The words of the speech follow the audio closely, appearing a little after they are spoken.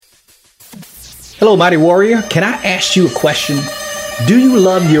Hello, Mighty Warrior. Can I ask you a question? Do you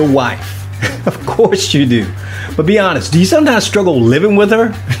love your wife? Of course you do. But be honest, do you sometimes struggle living with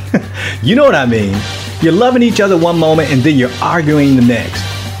her? You know what I mean. You're loving each other one moment and then you're arguing the next.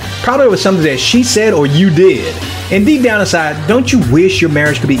 Probably with something that she said or you did. And deep down inside, don't you wish your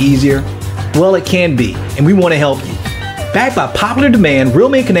marriage could be easier? Well, it can be, and we want to help you. Backed by popular demand, Real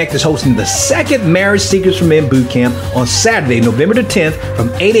Men Connect is hosting the second Marriage Secrets for Men boot camp on Saturday, November the 10th from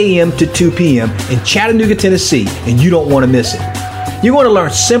 8 a.m. to 2 p.m. in Chattanooga, Tennessee, and you don't want to miss it. You're going to learn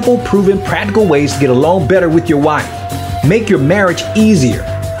simple, proven, practical ways to get along better with your wife, make your marriage easier,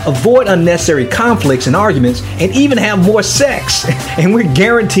 avoid unnecessary conflicts and arguments, and even have more sex. And we're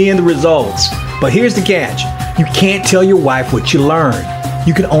guaranteeing the results. But here's the catch. You can't tell your wife what you learned.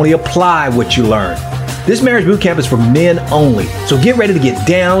 You can only apply what you learned. This marriage boot camp is for men only. So get ready to get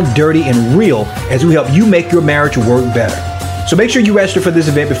down, dirty, and real as we help you make your marriage work better. So make sure you register for this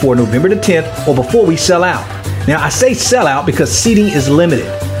event before November the 10th or before we sell out. Now, I say sell out because seating is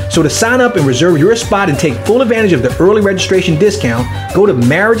limited. So to sign up and reserve your spot and take full advantage of the early registration discount, go to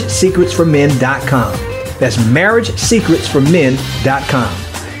marriagesecretsformen.com. That's marriagesecretsformen.com.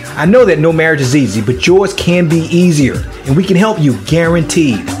 I know that no marriage is easy, but yours can be easier, and we can help you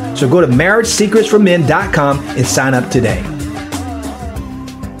guaranteed. So go to marriagesecretsformen.com and sign up today.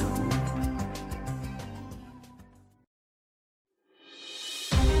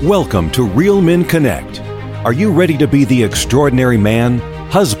 Welcome to Real Men Connect. Are you ready to be the extraordinary man,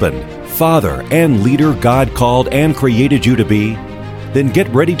 husband, father, and leader God called and created you to be? Then get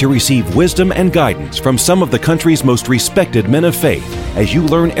ready to receive wisdom and guidance from some of the country's most respected men of faith as you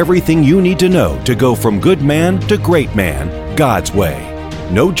learn everything you need to know to go from good man to great man, God's way.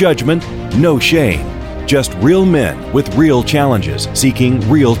 No judgment, no shame. Just real men with real challenges seeking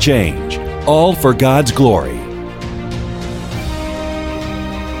real change. All for God's glory.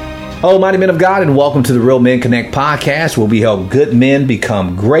 Hello, mighty men of God, and welcome to the Real Men Connect podcast, where we help good men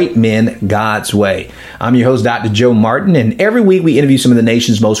become great men God's way. I'm your host, Dr. Joe Martin, and every week we interview some of the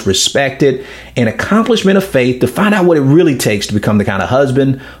nation's most respected and accomplished men of faith to find out what it really takes to become the kind of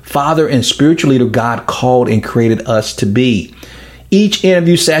husband, father, and spiritual leader God called and created us to be. Each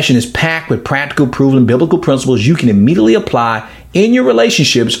interview session is packed with practical, proven biblical principles you can immediately apply in your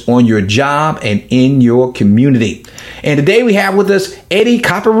relationships, on your job, and in your community. And today we have with us Eddie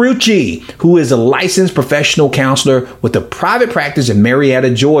Caparucci, who is a licensed professional counselor with a private practice in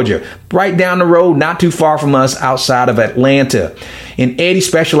Marietta, Georgia, right down the road, not too far from us outside of Atlanta. And Eddie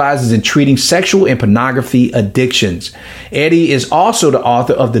specializes in treating sexual and pornography addictions. Eddie is also the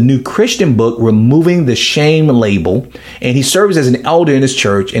author of the new Christian book, Removing the Shame Label, and he serves as an elder in his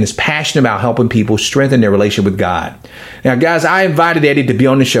church and is passionate about helping people strengthen their relationship with God. Now, guys, I invited Eddie to be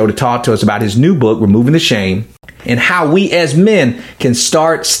on the show to talk to us about his new book, Removing the Shame, and how we as men can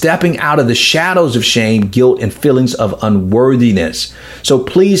start stepping out of the shadows of shame, guilt, and feelings of unworthiness. So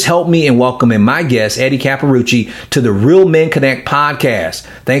please help me in welcoming my guest, Eddie Caparucci, to the Real Men Connect podcast.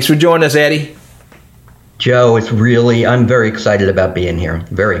 Thanks for joining us, Eddie. Joe, I'm very excited about being here.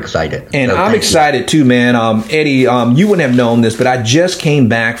 Very excited. And so I'm excited too, man. Eddie, you wouldn't have known this, but I just came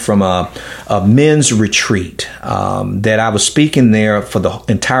back from a men's retreat that I was speaking there for the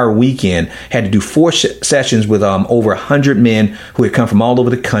entire weekend. Had to do 4 sessions with over 100 men who had come from all over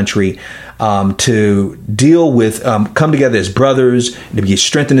the country to deal with, come together as brothers, to be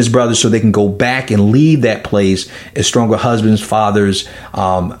strengthened as brothers so they can go back and lead that place as stronger husbands, fathers,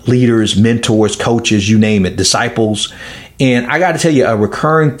 leaders, mentors, coaches, you name it, disciples. And I got to tell you, a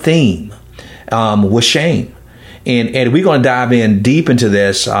recurring theme was shame. And Ed, we're going to dive in deep into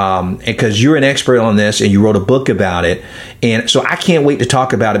this because you're an expert on this and you wrote a book about it. And so I can't wait to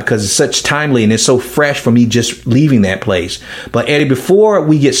talk about it because it's such timely and it's so fresh for me just leaving that place. But Eddie, before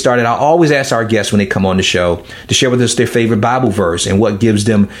we get started, I always ask our guests when they come on the show to share with us their favorite Bible verse and what gives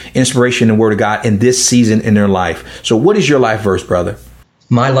them inspiration in the Word of God in this season in their life. So what is your life verse, brother?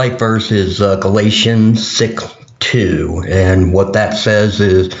 My life verse is Galatians 6:2, and what that says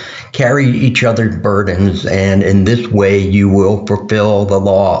is, carry each other's burdens, and in this way you will fulfill the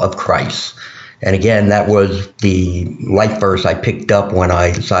law of Christ. And again, that was the life verse I picked up when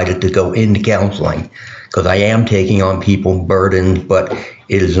I decided to go into counseling, because I am taking on people's burdens, but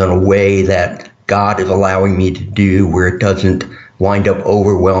it is in a way that God is allowing me to do where it doesn't wind up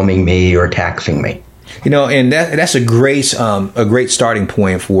overwhelming me or taxing me. And that's a great starting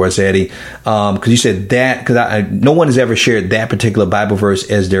point for us, Eddie, because you said that, because no one has ever shared that particular Bible verse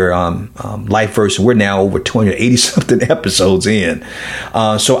as their life verse. We're now over 280 something episodes in,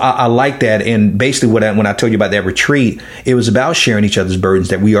 so I like that. And basically, when I told you about that retreat, it was about sharing each other's burdens,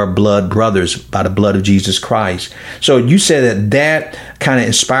 that we are blood brothers by the blood of Jesus Christ. So you said that kind of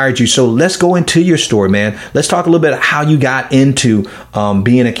inspired you. So let's go into your story, man. Let's talk a little bit how you got into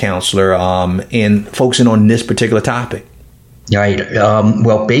being a counselor and focusing on this particular topic. Right.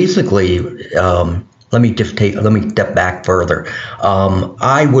 Well, basically, let me step back further.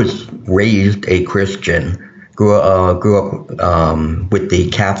 I was raised a Christian, grew up with the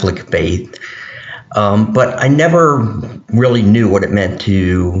Catholic faith, but I never really knew what it meant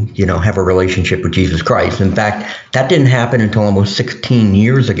to, have a relationship with Jesus Christ. In fact, that didn't happen until almost 16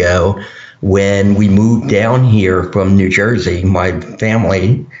 years ago when we moved down here from New Jersey, my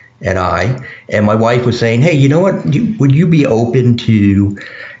family and my wife was saying, hey, you know what, would you be open to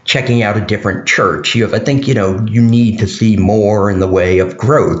checking out a different church? I think, you need to see more in the way of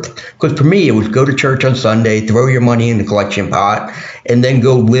growth. Because for me, it was go to church on Sunday, throw your money in the collection pot, and then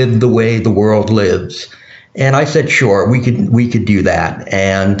go live the way the world lives. And I said, sure, we could do that.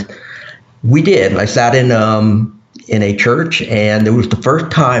 And we did. I sat in a church, and it was the first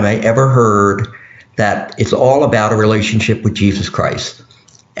time I ever heard that it's all about a relationship with Jesus Christ.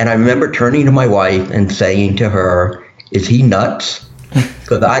 And I remember turning to my wife and saying to her, is he nuts?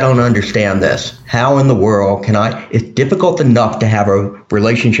 Because I don't understand this. How in the world can I? It's difficult enough to have a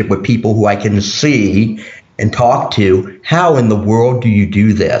relationship with people who I can see and talk to. How in the world do you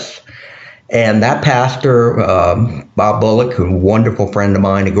do this? And that pastor, Bob Bullock, who's a wonderful friend of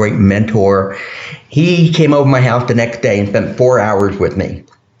mine, a great mentor, he came over my house the next day and spent 4 hours with me,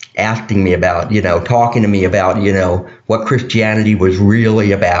 asking me about, talking to me about, what Christianity was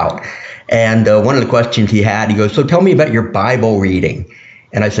really about. And one of the questions he had, he goes, so tell me about your Bible reading.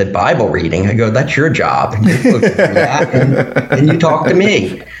 And I said, Bible reading? I go, that's your job. And you're supposed to do that, and you talk to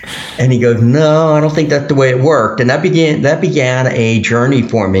me. And he goes, no, I don't think that's the way it worked. And that began a journey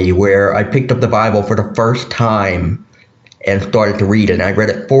for me where I picked up the Bible for the first time and started to read it. And I read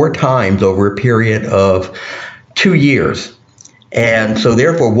it 4 times over a period of 2 years. And so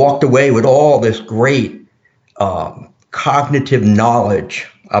therefore walked away with all this great cognitive knowledge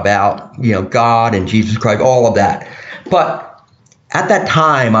about, God and Jesus Christ, all of that. But at that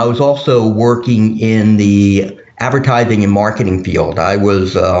time, I was also working in the advertising and marketing field. I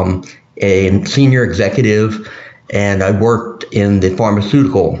was a senior executive, and I worked in the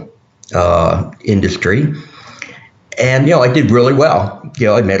pharmaceutical industry. And, I did really well.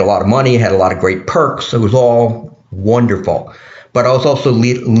 I made a lot of money, had a lot of great perks. It was all wonderful. But I was also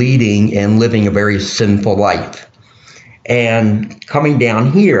leading and living a very sinful life. And coming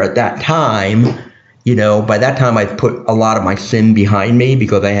down here at that time, by that time I put a lot of my sin behind me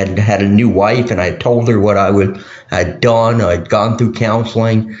because I had a new wife, and I had told her what I had done. I'd gone through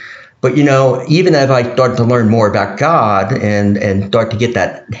counseling. But, even as I started to learn more about God and start to get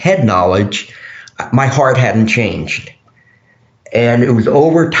that head knowledge, my heart hadn't changed. And it was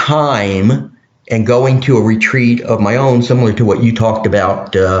over time and going to a retreat of my own, similar to what you talked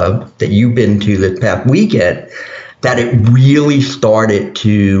about that you've been to this past weekend, that it really started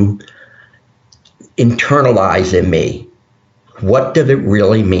to internalize in me. What does it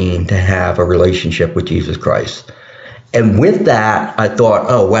really mean to have a relationship with Jesus Christ? And with that, I thought,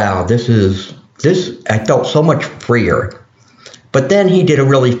 oh, wow, this, I felt so much freer. But then he did a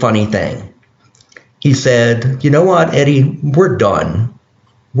really funny thing. He said, you know what, Eddie, we're done.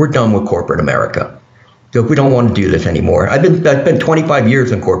 We're done with corporate America. We don't want to do this anymore. I've been 25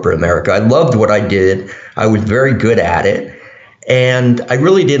 years in corporate America. I loved what I did. I was very good at it. And I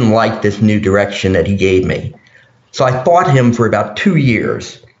really didn't like this new direction that he gave me. So I fought him for about 2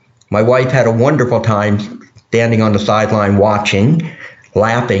 years. My wife had a wonderful time standing on the sideline watching,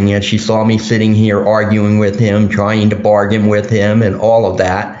 laughing as she saw me sitting here arguing with him, trying to bargain with him and all of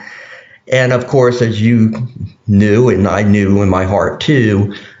that. And of course, as you knew, and I knew in my heart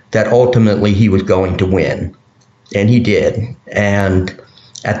too, that ultimately he was going to win. And he did. And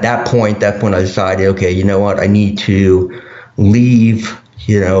at that point, that's when I decided, okay, you know what, I need to leave,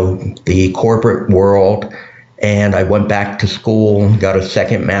 the corporate world. And I went back to school, got a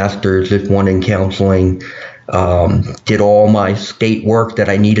second master's, this one in counseling, did all my state work that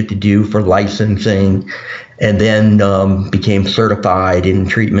I needed to do for licensing, and then became certified in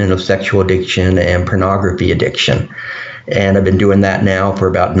treatment of sexual addiction and pornography addiction. And I've been doing that now for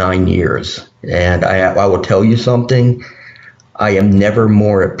about 9 years. And I will tell you something, I am never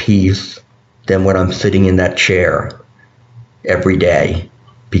more at peace than when I'm sitting in that chair every day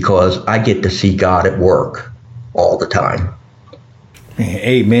because I get to see God at work all the time.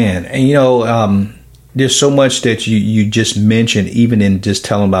 Amen. And there's so much that you just mentioned, even in just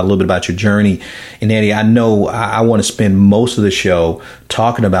telling about a little bit about your journey. And Eddie, I know I want to spend most of the show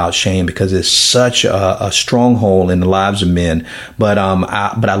talking about shame because it's such a stronghold in the lives of men. But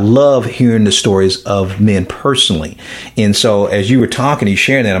I love hearing the stories of men personally. And so as you were talking, you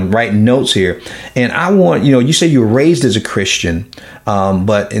sharing that, I'm writing notes here. And I want, you say you were raised as a Christian,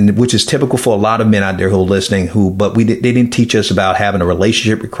 which is typical for a lot of men out there who are listening, they didn't teach us about having a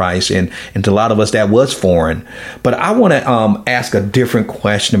relationship with Christ. And to a lot of us, that was foreign. But I want to ask a different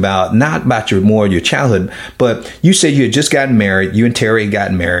question not about your childhood, but you said you had just gotten married. You and Terry had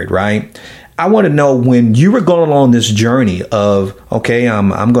gotten married, right? I want to know, when you were going along this journey of, okay,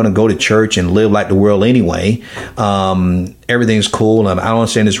 I'm going to go to church and live like the world anyway. Everything's cool. I don't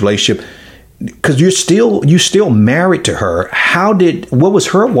understand this relationship. Because you're still married to her. What was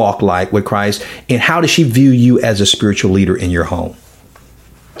her walk like with Christ, and how does she view you as a spiritual leader in your home?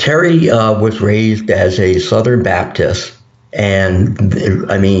 Terry was raised as a Southern Baptist, and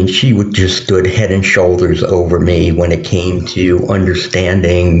she would just stood head and shoulders over me when it came to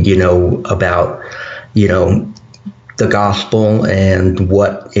understanding, about, the gospel and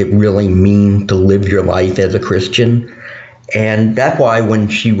what it really means to live your life as a Christian. And that's why when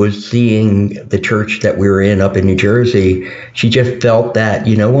she was seeing the church that we were in up in New Jersey, she just felt that,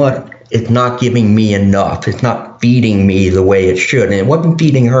 it's not giving me enough. It's not feeding me the way it should. And it wasn't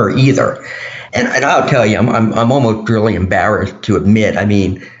feeding her either. And I'll tell you, I'm almost really embarrassed to admit.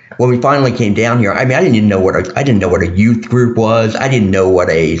 When we finally came down here, I didn't know what a youth group was. I didn't know what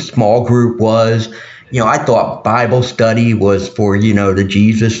a small group was. I thought Bible study was for, the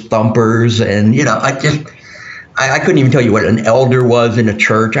Jesus thumpers. And, I couldn't even tell you what an elder was in a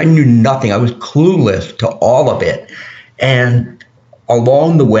church. I knew nothing. I was clueless to all of it. And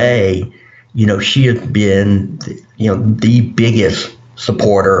along the way, she has been, the biggest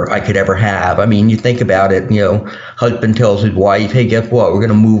supporter I could ever have. You think about it, husband tells his wife, hey, guess what? We're going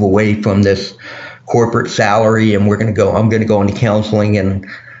to move away from this corporate salary and I'm going to go into counseling, and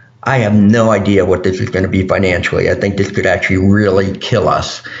I have no idea what this is going to be financially. I think this could actually really kill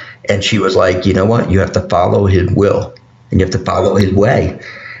us. And she was like, you know what? You have to follow his will and you have to follow his way.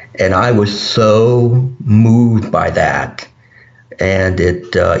 And I was so moved by that. And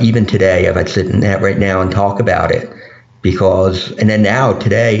it even today, if I sit in that right now and talk about it, and then now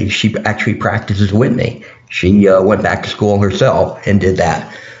today, she actually practices with me. She went back to school herself and did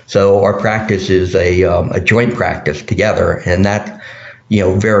that. So our practice is a joint practice together. And that,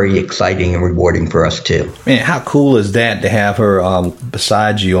 very exciting and rewarding for us too. Man, how cool is that to have her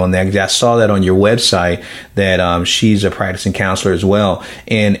beside you on that? I saw that on your website that she's a practicing counselor as well.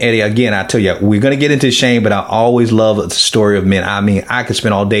 And Eddie, again, I tell you, we're going to get into shame, but I always love the story of men. I could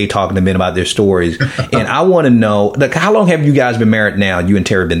spend all day talking to men about their stories. And I want to know, how long have you guys been married now? You and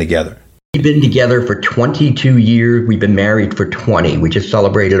Terry been together? We've been together for 22 years. We've been married for 20. We just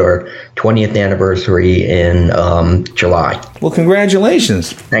celebrated our 20th anniversary in July. Well,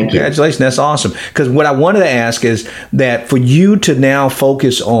 congratulations. Thank you. Congratulations. That's awesome. Because what I wanted to ask is that for you to now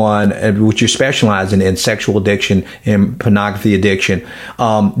focus on what you're specializing in, sexual addiction and pornography addiction,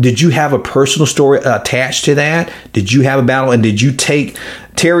 did you have a personal story attached to that? Did you have a battle, and did you take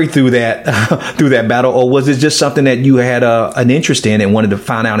Terry through that battle, or was it just something that you had an interest in and wanted to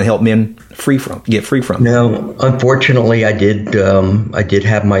find out and help men get free from? No, unfortunately, I did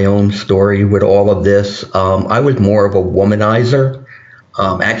have my own story with all of this. I was more of a womanizer.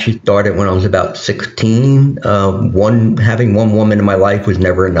 Actually started when I was about 16. Having one woman in my life was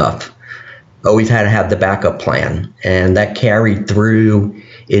never enough. Always had to have the backup plan, and that carried through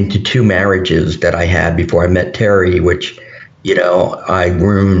into 2 marriages that I had before I met Terry, which I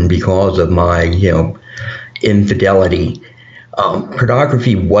ruined because of my, infidelity.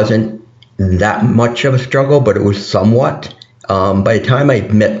 Pornography wasn't that much of a struggle, but it was somewhat. By the time I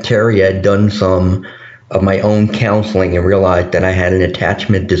met Terry, I had done some of my own counseling and realized that I had an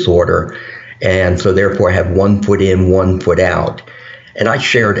attachment disorder. And so therefore I had 1 foot in, 1 foot out. And I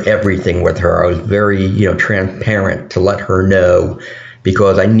shared everything with her. I was very, transparent to let her know,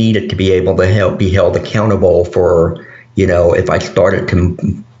 because I needed to be able to be held accountable for, if I started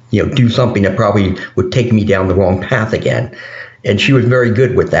to, do something that probably would take me down the wrong path again. And she was very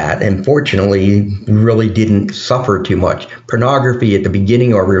good with that. And fortunately, really didn't suffer too much. Pornography at the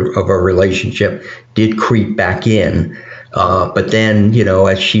beginning of our relationship did creep back in. But then,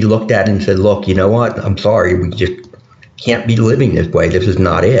 as she looked at it and said, look, you know what? I'm sorry. We just can't be living this way. This is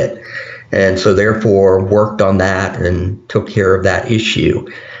not it. And so therefore worked on that and took care of that issue.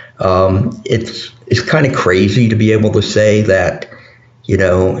 It's kind of crazy to be able to say that,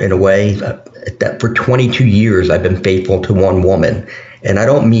 in a way that for 22 years I've been faithful to one woman. And I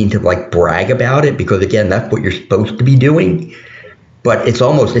don't mean to like brag about it, because again, that's what you're supposed to be doing. But it's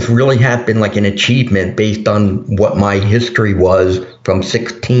really happened like an achievement based on what my history was from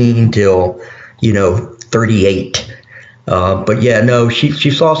 16 till, 38. But yeah, no, she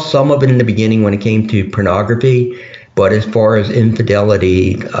saw some of it in the beginning when it came to pornography. But as far as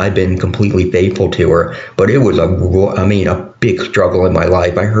infidelity, I've been completely faithful to her. But it was a big struggle in my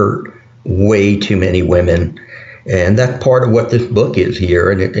life. I hurt way too many women. And that's part of what this book is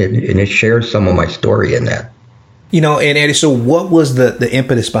here. And it shares some of my story in that. And Eddie, so what was the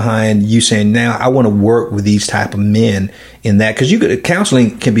impetus behind you saying, now I want to work with these type of men in that? Because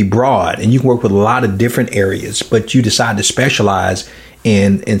counseling can be broad and you can work with a lot of different areas, but you decide to specialize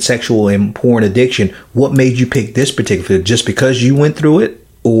in sexual and porn addiction. What made you pick this particular field? Just because you went through it,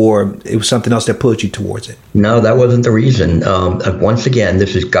 or it was something else that pushed you towards it? No, that wasn't the reason. Once again,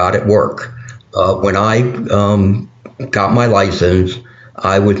 this is God at work. When I got my license,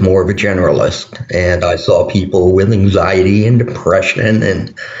 I was more of a generalist, and I saw people with anxiety and depression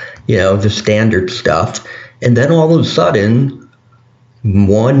and, the standard stuff. And then all of a sudden,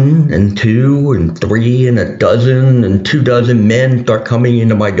 1 and 2 and 3 and a dozen and 24 men start coming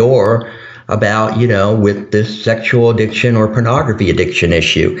into my door about, with this sexual addiction or pornography addiction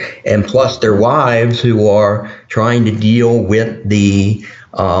issue. And plus their wives who are trying to deal with the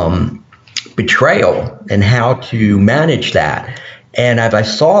betrayal and how to manage that. And as I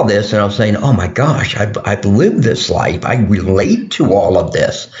saw this, and I was saying, oh my gosh, I've lived this life. I relate to all of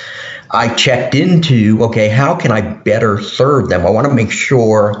this. I checked into, okay, how can I better serve them? I want to make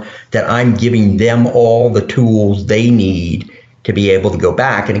sure that I'm giving them all the tools they need to be able to go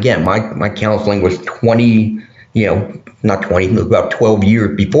back. And again, my counseling was 20, not 20, it was about 12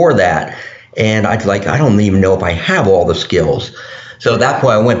 years before that. And I don't even know if I have all the skills. So that's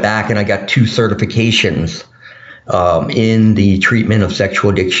why I went back and I got 2 certifications in the treatment of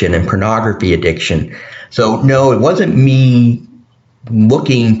sexual addiction and pornography addiction. So no, it wasn't me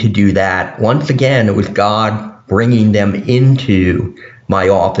looking to do that. Once again, it was God bringing them into my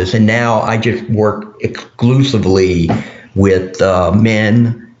office. And now I just work exclusively with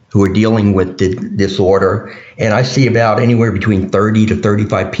men who are dealing with the disorder. And I see about anywhere between 30 to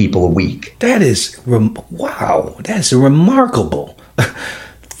 35 people a week. That is, wow, that's remarkable.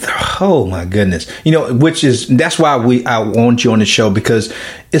 Oh my goodness. That's why I want you on the show, because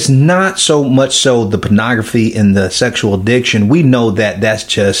it's not so much so the pornography and the sexual addiction. We know that that's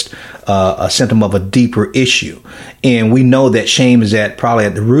just a symptom of a deeper issue. And we know that shame is probably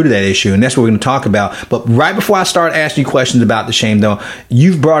at the root of that issue. And that's what we're going to talk about. But right before I start asking you questions about the shame, though,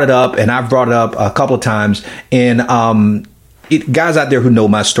 you've brought it up and I've brought it up a couple of times. And, guys out there who know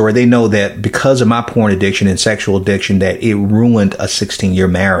my story, they know that because of my porn addiction and sexual addiction, that it ruined a 16-year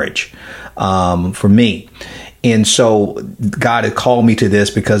marriage for me. And so God had called me to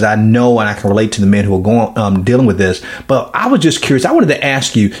this because I know and I can relate to the men who are dealing with this. But I was just curious. I wanted to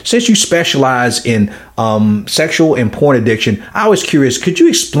ask you, since you specialize in sexual and porn addiction, I was curious, could you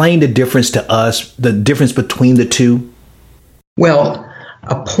explain the difference to us, the difference between the two? Well,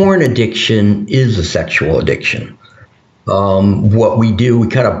 a porn addiction is a sexual addiction. What we do, we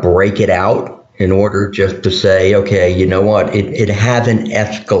kind of break it out in order just to say, okay, you know what, it hasn't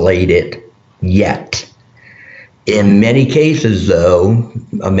escalated yet. In many cases, though,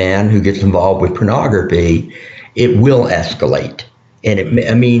 a man who gets involved with pornography, it will escalate. And it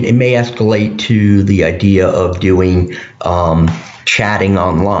may escalate to the idea of doing chatting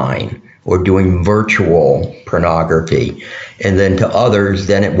online or doing virtual pornography. And then to others,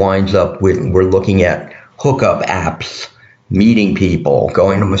 then it winds up with, we're looking at hookup apps, meeting people,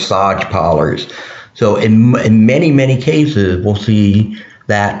 going to massage parlors. So in many, many cases, we'll see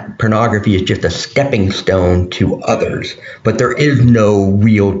that pornography is just a stepping stone to others, but there is no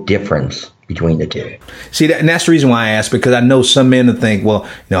real difference between the two. See, and that's the reason why I asked, because I know some men will think, well,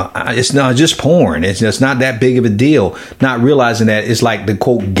 it's not just porn. It's just not that big of a deal. Not realizing that it's like the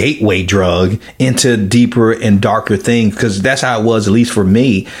quote gateway drug into deeper and darker things, because that's how it was, at least for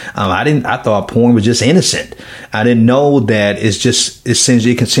me. I thought porn was just innocent. I didn't know that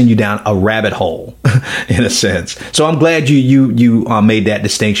it can send you down a rabbit hole in a sense. So I'm glad you made that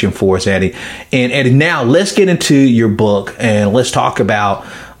distinction for us, Eddie. And Eddie, now let's get into your book and let's talk about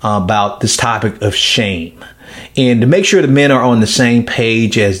this topic of shame. And to make sure the men are on the same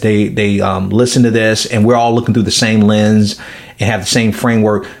page as they listen to this, and we're all looking through the same lens and have the same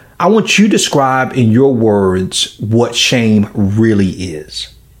framework, I want you to describe in your words what shame really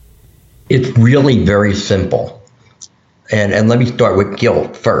is. It's really very simple. And let me start with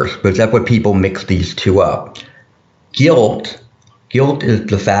guilt first, because that's what people mix these two up. Guilt Guilt is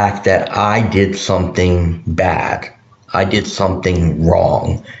the fact that I did something bad. I did something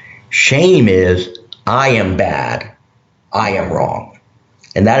wrong. Shame is I am bad. I am wrong.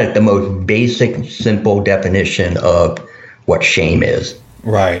 And that is the most basic, simple definition of what shame is.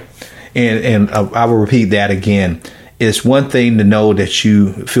 Right. And I will repeat that again. It's one thing to know that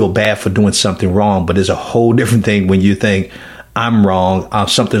you feel bad for doing something wrong, but it's a whole different thing when you think, I'm wrong.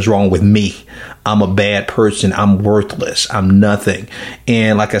 Something's wrong with me. I'm a bad person. I'm worthless. I'm nothing.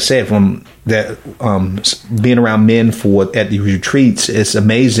 And like I said, from that, being around men at the retreats, it's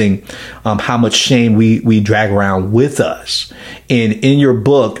amazing how much shame we drag around with us. And in your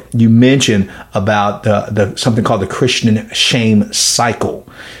book, you mentioned about the something called the Christian shame cycle.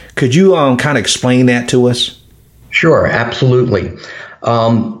 Could you kind of explain that to us? Sure, absolutely.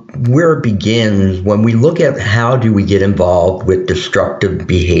 Where it begins, when we look at how do we get involved with destructive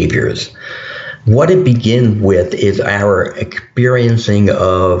behaviors, what it begins with is our experiencing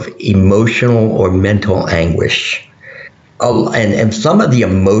of emotional or mental anguish. And some of the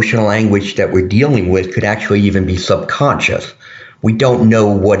emotional anguish that we're dealing with could actually even be subconscious. We don't know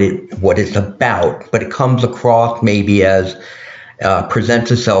what it's about, but it comes across maybe as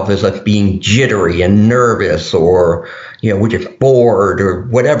presents itself as like being jittery and nervous, or we're just bored, or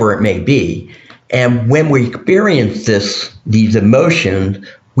whatever it may be. And when we experience these emotions,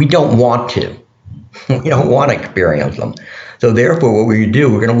 we don't want to. We don't want to experience them. So therefore, what we're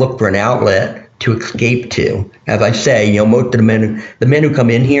going to look for an outlet to escape to. As I say, most of the men who come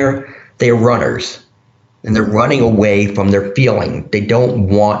in here, they're runners, and they're running away from their feeling. They don't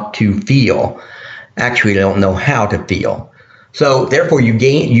want to feel. Actually, they don't know how to feel. So therefore,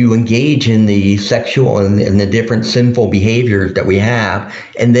 you engage in the sexual and the different sinful behaviors that we have.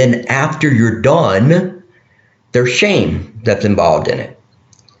 And then after you're done, there's shame that's involved in it.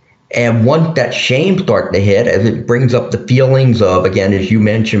 And once that shame starts to hit, as it brings up the feelings of, again, as you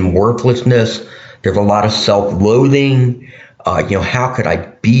mentioned, worthlessness, there's a lot of self-loathing. How could I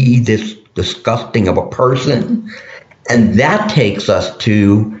be this disgusting of a person? And that takes us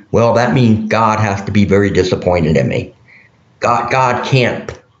to, well, that means God has to be very disappointed in me. God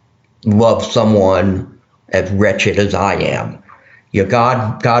can't love someone as wretched as I am.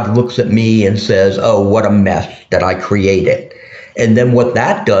 God looks at me and says, oh, what a mess that I created. And then what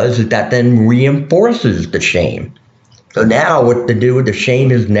that does is that then reinforces the shame. So now what to do with the shame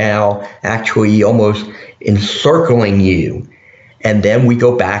is now actually almost encircling you. And then we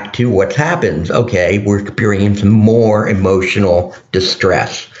go back to what happens. Okay, we're experiencing more emotional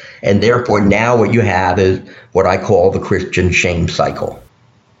distress. And therefore, now what you have is what I call the Christian shame cycle.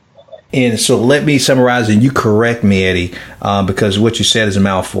 And so let me summarize, and you correct me, Eddie, because what you said is a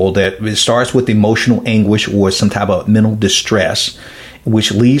mouthful, that it starts with emotional anguish or some type of mental distress,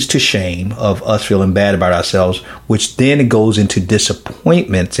 which leads to shame of us feeling bad about ourselves, which then it goes into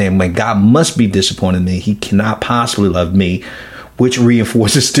disappointment, saying, when God must be disappointed in me, he cannot possibly love me, which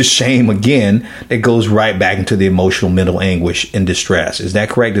reinforces the shame again, that goes right back into the emotional mental anguish and distress. Is that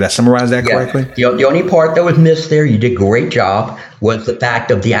correct? Did I summarize that correctly? The only part that was missed there, you did a great job, was the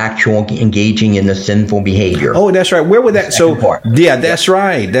fact of the actual engaging in the sinful behavior. Oh, that's right. Where would that? So, part. Yeah, that's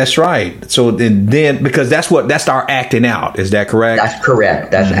right. That's right. So then because that's our acting out. Is that correct? That's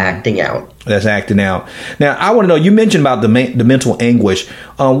correct. That's acting out. That's acting out. Now, I want to know, you mentioned about the mental anguish.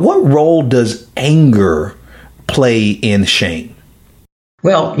 What role does anger play in shame?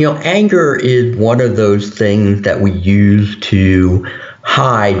 Well, anger is one of those things that we use to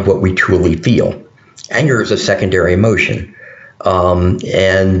hide what we truly feel. Anger is a secondary emotion.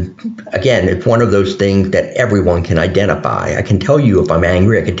 And again, it's one of those things that everyone can identify. I can tell you if I'm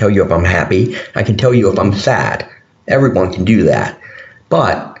angry. I can tell you if I'm happy. I can tell you if I'm sad. Everyone can do that.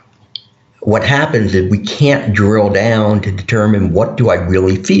 But what happens is we can't drill down to determine, what do I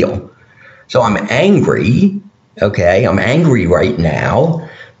really feel? So I'm angry. Okay, I'm angry right now,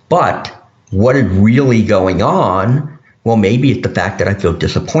 but what is really going on? Well, maybe it's the fact that I feel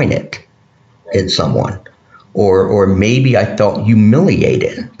disappointed in someone, or maybe I felt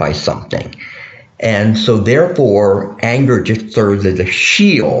humiliated by something. And so therefore, anger just serves as a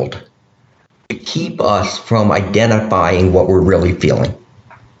shield to keep us from identifying what we're really feeling.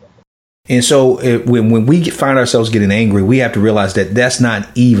 And so when we find ourselves getting angry, we have to realize that that's not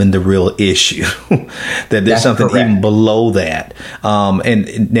even the real issue, that there's that's something correct. Even below that.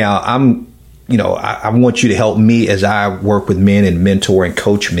 And now I want you to help me as I work with men and mentor and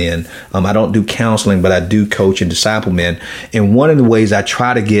coach men. I don't do counseling, but I do coach and disciple men. And one of the ways I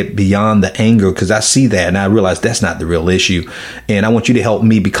try to get beyond the anger, because I see that and I realize that's not the real issue. And I want you to help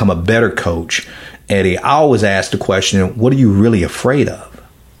me become a better coach. Eddie, I always ask the question, what are you really afraid of?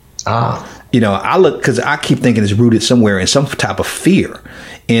 I look, because I keep thinking it's rooted somewhere in some type of fear.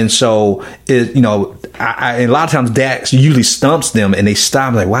 And so, and a lot of times that usually stumps them and they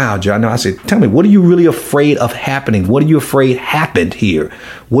stop like, wow, John, I said, tell me, what are you really afraid of happening? What are you afraid happened here?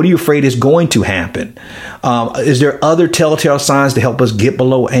 What are you afraid is going to happen? Is there other telltale signs to help us get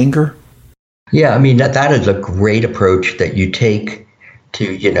below anger? Yeah, I mean, that is a great approach that you take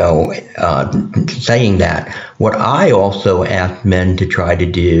to, saying that. What I also ask men to try to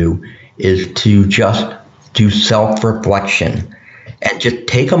do is to just do self-reflection and just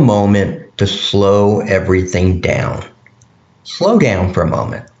take a moment to slow everything down. Slow down for a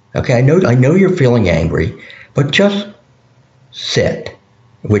moment. Okay, I know you're feeling angry, but just sit,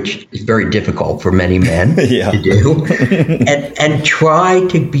 which is very difficult for many men to do, and try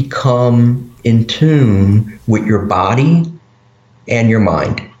to become in tune with your body and your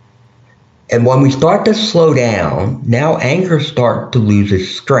mind. And when we start to slow down, now anger starts to lose its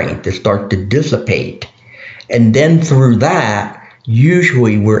strength. It starts to dissipate. And then through that,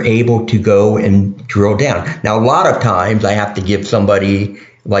 usually we're able to go and drill down. Now, a lot of times I have to give somebody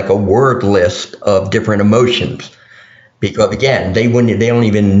like a word list of different emotions, because again, they don't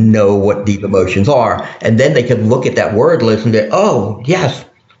even know what these emotions are. And then they could look at that word list and say, oh, yes,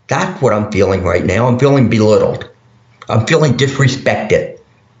 that's what I'm feeling right now. I'm feeling belittled. I'm feeling disrespected.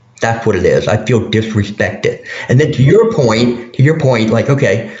 That's what it is. I feel disrespected. And then to your point, like,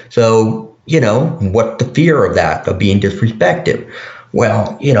 okay, so, what's the fear of that, of being disrespected?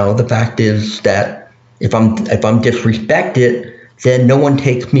 Well, the fact is that if I'm disrespected, then no one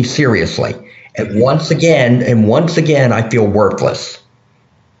takes me seriously. And once again, I feel worthless.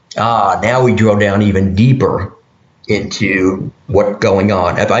 Now we drill down even deeper into what's going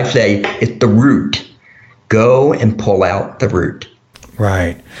on. If I say it's the root, go and pull out the root.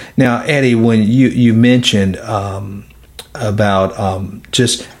 Right. Now, Eddie, when you mentioned about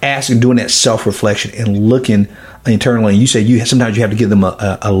just doing that self-reflection and looking internally, you said sometimes you have to give them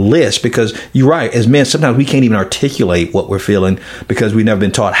a list, because you're right. As men, sometimes we can't even articulate what we're feeling because we've never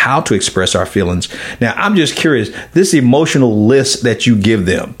been taught how to express our feelings. Now, I'm just curious, this emotional list that you give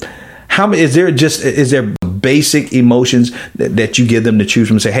them, is there basic emotions that you give them to choose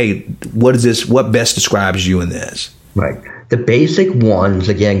from and say, hey, what is this? What best describes you in this? Right. The basic ones,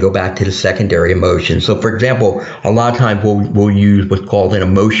 again, go back to the secondary emotions. So, for example, a lot of times we'll use what's called an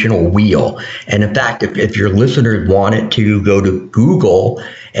emotional wheel. And in fact, if your listeners wanted to go to Google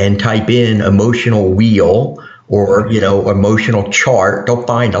and type in emotional wheel or, emotional chart, they'll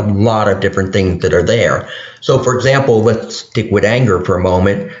find a lot of different things that are there. So, for example, let's stick with anger for a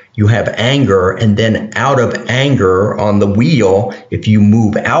moment. You have anger, and then out of anger on the wheel, if you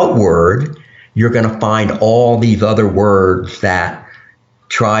move outward, you're going to find all these other words that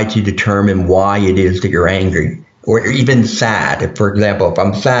try to determine why it is that you're angry, or even sad. If, for example, if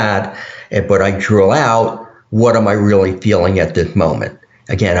I'm sad, but I drill out, what am I really feeling at this moment?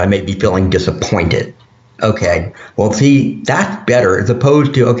 Again, I may be feeling disappointed. Okay, well, see, that's better as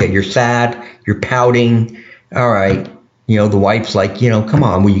opposed to, okay, you're sad, you're pouting. All right, the wife's like, come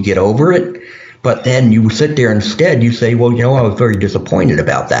on, will you get over it? But then you sit there instead, you say, well, I was very disappointed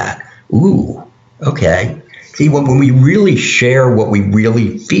about that. Ooh, okay. See, when we really share what we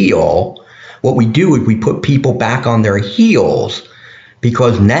really feel, what we do is we put people back on their heels,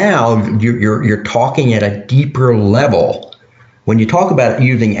 because now you're talking at a deeper level. When you talk about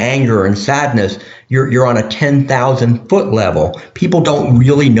using anger and sadness, you're on a 10,000 foot level. People don't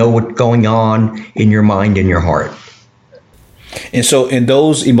really know what's going on in your mind and your heart. And so, in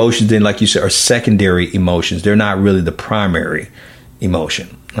those emotions, then, like you said, are secondary emotions. They're not really the primary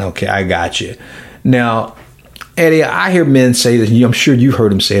emotion. Okay, I got you. Now, Eddie, I hear men say this, and I'm sure you've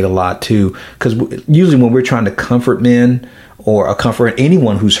heard them say it a lot too, because usually when we're trying to comfort men or comfort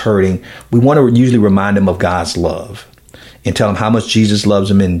anyone who's hurting, we want to usually remind them of God's love and tell them how much Jesus loves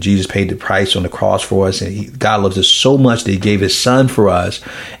them, and Jesus paid the price on the cross for us, and God loves us so much that he gave his son for us.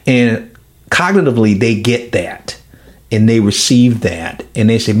 And cognitively, they get that. And they receive that, and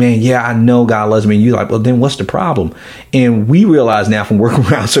they say, man, yeah, I know God loves me. And you're like, well, then what's the problem? And we realize now from working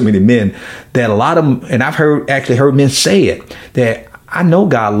around so many men that a lot of them, and I've actually heard men say it, that I know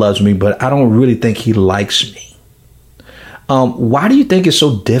God loves me, but I don't really think he likes me. Why do you think it's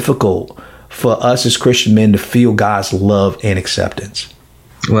so difficult for us as Christian men to feel God's love and acceptance?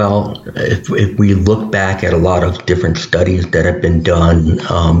 Well, if we look back at a lot of different studies that have been done,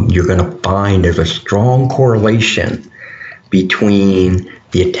 you're going to find there's a strong correlation between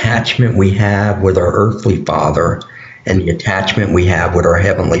the attachment we have with our earthly father and the attachment we have with our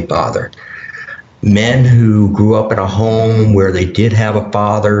heavenly father. Men who grew up in a home where they did have a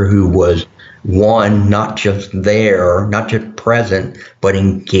father who was one not just there, not just present, but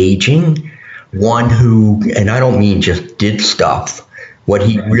engaging, one who, and I don't mean just did stuff. What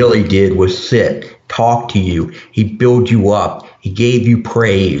he really did was sit, talk to you. He built you up. He gave you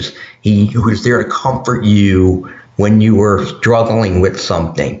praise. He was there to comfort you when you were struggling with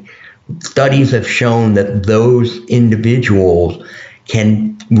something. Studies have shown that those individuals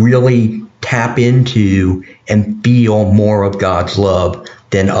can really tap into and feel more of God's love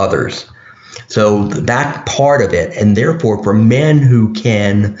than others. So that part of it, and therefore for men who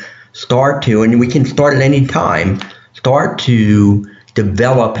can start to, and we can start at any time, start to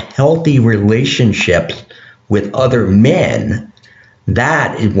develop healthy relationships with other men,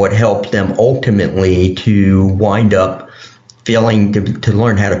 that is what helps them ultimately to wind up feeling, to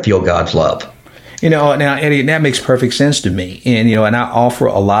learn how to feel God's love. Now, Eddie, that makes perfect sense to me. And, and I offer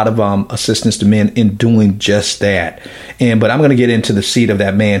a lot of assistance to men in doing just that. But I'm going to get into the seat of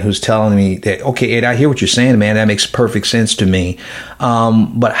that man who's telling me that, okay, Ed, I hear what you're saying, man. That makes perfect sense to me.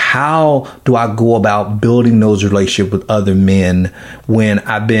 But how do I go about building those relationships with other men when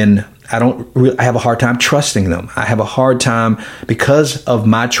I have a hard time trusting them. I have a hard time because of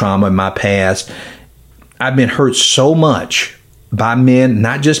my trauma in my past. I've been hurt so much by men,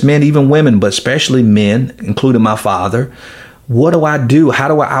 not just men, even women, but especially men, including my father. What do I do? How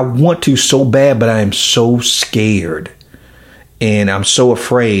do I want to so bad, but I am so scared. And I'm so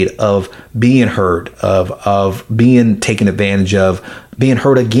afraid of being hurt, of being taken advantage of, being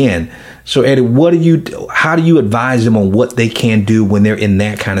hurt again. So, Eddie, how do you advise them on what they can do when they're in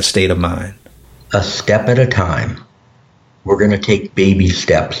that kind of state of mind? A step at a time. We're going to take baby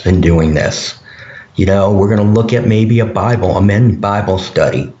steps in doing this. We're going to look at maybe a men's Bible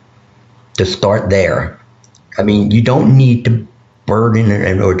study to start there. I mean, you don't need to burden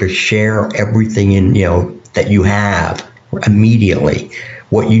or to share everything that you have immediately.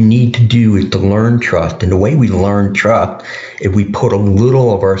 What you need to do is to learn trust. And the way we learn trust is we put a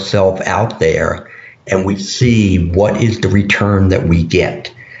little of ourselves out there and we see what is the return that we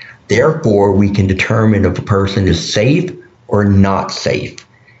get. Therefore, we can determine if a person is safe or not safe.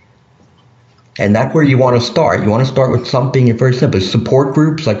 And that's where you want to start. You want to start with something very simple. Support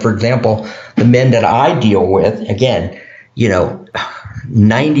groups, like, for example, the men that I deal with, again,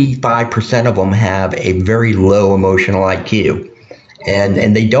 95% of them have a very low emotional IQ.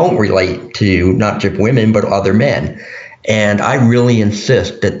 And they don't relate to not just women, but other men. And I really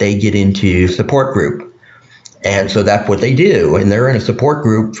insist that they get into support group. And so that's what they do. And they're in a support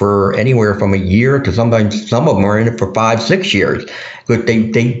group for anywhere from a year to sometimes some of them are in it for 5-6 years. But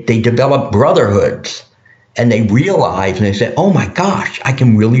they develop brotherhoods and they realize and they say, oh my gosh, I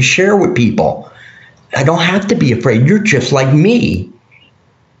can really share with people. I don't have to be afraid. You're just like me.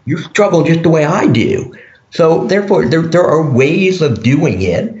 You struggle just the way I do. So therefore, there are ways of doing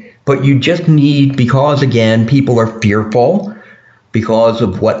it, but you just need, because again, people are fearful because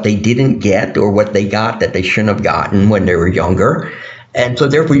of what they didn't get or what they got that they shouldn't have gotten when they were younger. And so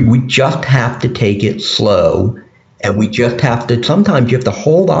therefore, we just have to take it slow. And we just have to, sometimes you have to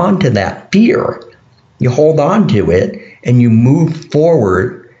hold on to that fear. You hold on to it and you move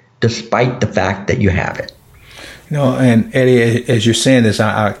forward despite the fact that you have it. And Eddie, as you're saying this,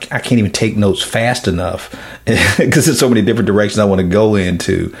 I can't even take notes fast enough because there's so many different directions I want to go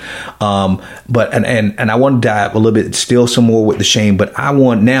into. But I want to dive a little bit, still some more with the shame. But I'm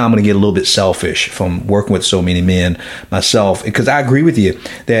going to get a little bit selfish from working with so many men myself, because I agree with you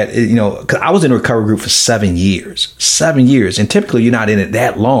that, because I was in a recovery group for 7 years, and typically you're not in it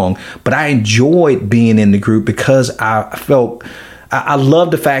that long. But I enjoyed being in the group because I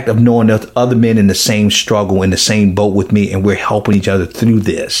love the fact of knowing that other men in the same struggle, in the same boat with me, and we're helping each other through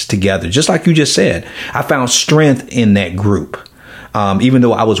this together. Just like you just said, I found strength in that group. Even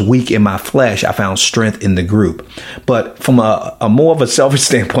though I was weak in my flesh, I found strength in the group. But from a more of a selfish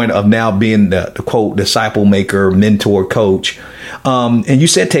standpoint of now being the quote, disciple maker, mentor, coach, and you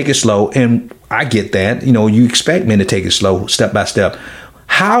said take it slow, and I get that. You expect men to take it slow, step by step.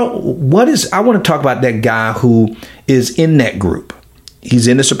 I want to talk about that guy who is in that group. He's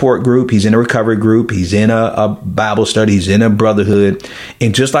in a support group. He's in a recovery group. He's in a Bible study. He's in a brotherhood.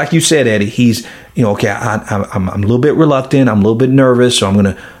 And just like you said, Eddie, he's, okay, I'm a little bit reluctant. I'm a little bit nervous. So I'm going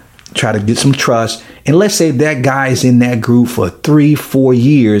to try to get some trust. And let's say that guy is in that group for 3-4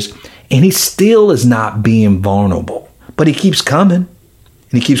 years and he still is not being vulnerable, but he keeps coming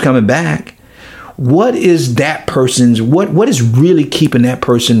and he keeps coming back. What is that person's, what is really keeping that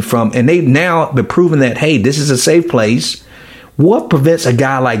person from, and they've now been proven that, hey, this is a safe place. What prevents a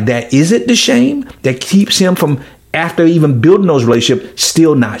guy like that? Is it the shame that keeps him from, after even building those relationships,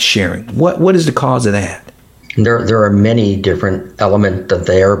 still not sharing? What is the cause of that? There are many different elements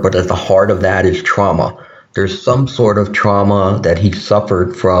there, but at the heart of that is trauma. There's some sort of trauma that he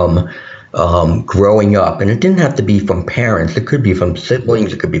suffered from growing up, and it didn't have to be from parents. It could be from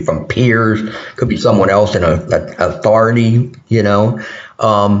siblings. It could be from peers. It could be someone else in authority,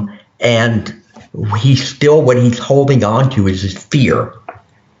 and what he's holding on to is his fear.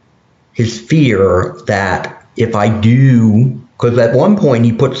 His fear that if I do, because at one point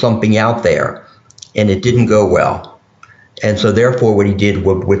he put something out there and it didn't go well. And so therefore what he did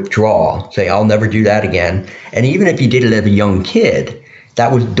was withdraw, say, I'll never do that again. And even if he did it as a young kid,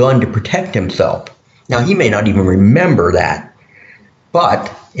 that was done to protect himself. Now, he may not even remember that,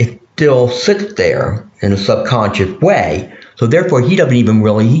 but it still sits there in a subconscious way. So therefore he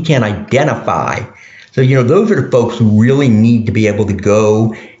can't identify. So, those are the folks who really need to be able to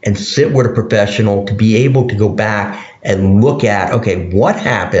go and sit with a professional to be able to go back and look at, okay, what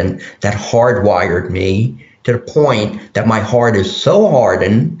happened that hardwired me to the point that my heart is so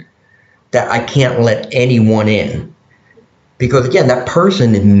hardened that I can't let anyone in. Because again, that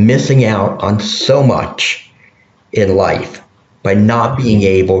person is missing out on so much in life by not being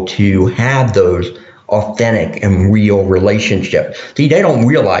able to have those authentic and real relationships. See, they don't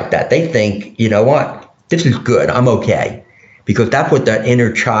realize that. They think, you know what? This is good. I'm okay. Because that's what that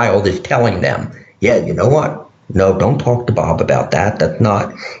inner child is telling them. Yeah, you know what? No, don't talk to Bob about that.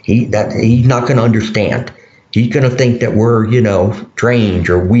 He's not going to understand. He's going to think that we're, strange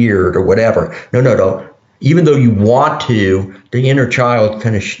or weird or whatever. No. Even though you want to, the inner child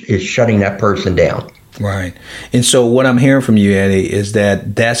kind of is shutting that person down. Right. And so what I'm hearing from you, Eddie, is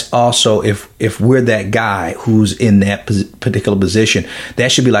that that's also, if we're that guy who's in that particular position,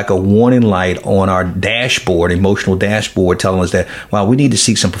 that should be like a warning light on our dashboard, emotional dashboard, telling us that, wow, we need to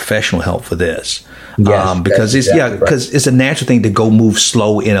seek some professional help for this. Yes, because it's a natural thing to go move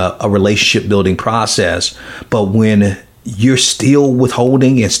slow in a relationship building process. But when you're still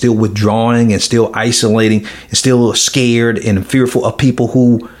withholding and still withdrawing and still isolating and still scared and fearful of people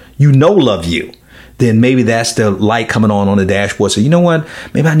who love you, then maybe that's the light coming on the dashboard. So, you know what?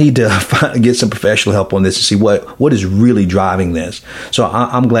 Maybe I need to get some professional help on this to see what is really driving this. So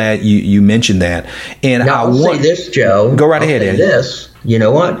I'm glad you mentioned that. And now, I'll say this, Joe. Go right ahead, Eddie. You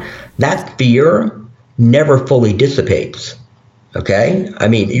know what? That fear never fully dissipates. Okay? I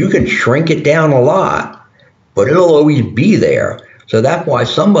mean, you can shrink it down a lot, but it'll always be there. So that's why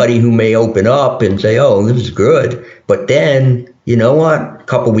somebody who may open up and say, oh, this is good, but then, you know what? A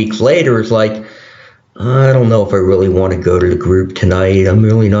couple weeks later, it's like, I don't know if I really want to go to the group tonight. I'm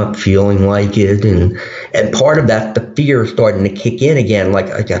really not feeling like it. And part of that, the fear is starting to kick in again, like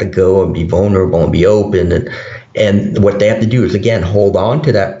I got to go and be vulnerable and be open. And what they have to do is, again, hold on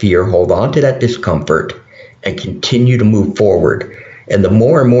to that fear, hold on to that discomfort, and continue to move forward. And the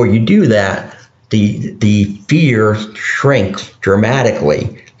more and more you do that, the fear shrinks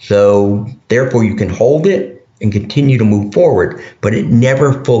dramatically. So therefore you can hold it and continue to move forward, but it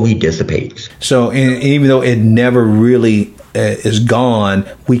never fully dissipates. So even though it never really is gone,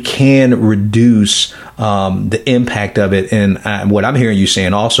 we can reduce the impact of it. And what I'm hearing you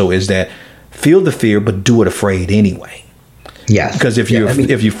saying also is that feel the fear, but do it afraid anyway. Yes. Because if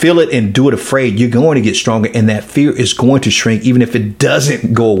you feel it and do it afraid, you're going to get stronger, and that fear is going to shrink, even if it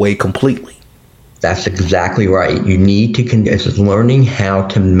doesn't go away completely. That's exactly right. You need to, it's learning how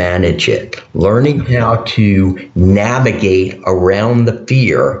to manage it, learning how to navigate around the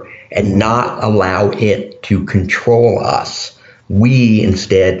fear and not allow it to control us. We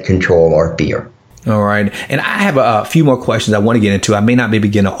instead control our fear. All right. And I have a few more questions I want to get into. I may not be able to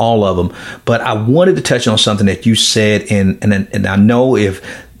get into all of them, but I wanted to touch on something that you said. And I know if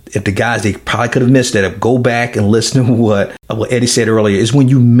the guys, they probably could have missed it, go back and listen to what Eddie said earlier, is when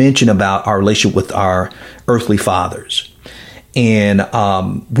you mentioned about our relationship with our earthly fathers. And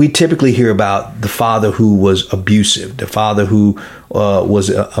we typically hear about the father who was abusive, the father who was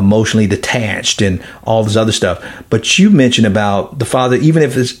emotionally detached and all this other stuff. But you mentioned about the father, even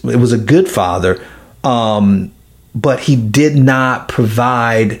if it was a good father, but he did not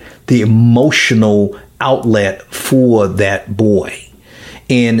provide the emotional outlet for that boy.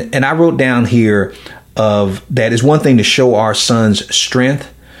 And I wrote down here of that is one thing to show our son's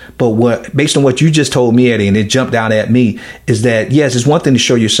strength. But based on what you just told me, Eddie, and it jumped out at me, is that, yes, it's one thing to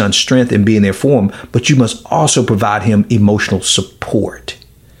show your son strength and being there for him, but you must also provide him emotional support.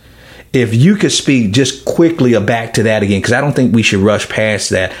 If you could speak just quickly back to that again, because I don't think we should rush past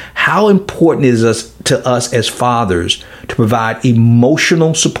that. How important is it to us as fathers to provide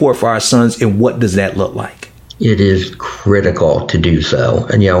emotional support for our sons, and what does that look like? It is critical to do so.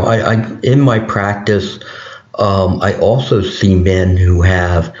 And, I in my practice, I also see men who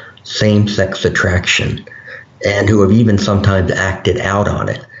have same-sex attraction. and who have even sometimes acted out on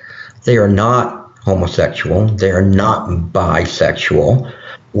it. They are not homosexual. They are not bisexual.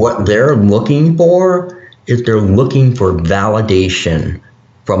 What they're looking for is they're looking for validation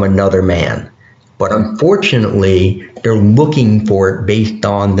from another man. But unfortunately, they're looking for it based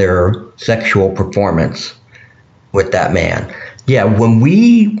on their sexual performance with that man. Yeah, when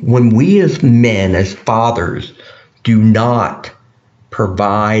we as men, as fathers, do not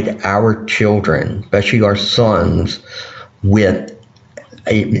provide our children, especially our sons, with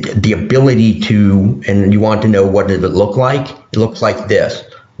the ability to, and you want to know what does it look like? It looks like this.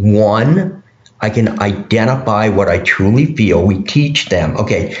 One, I can identify what I truly feel. We teach them,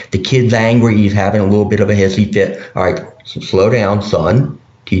 okay, the kid's angry, he's having a little bit of a hissy fit. All right, slow down, son.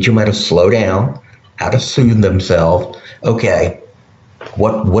 Teach them how to slow down, how to soothe themselves. Okay,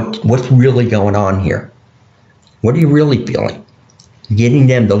 what's really going on here? What are you really feeling? Getting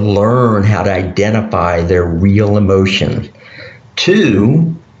them to learn how to identify their real emotions.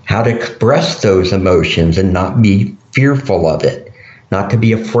 Two, how to express those emotions and not be fearful of it. Not to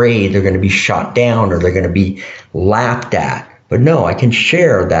be afraid they're going to be shot down or they're going to be laughed at. But no, I can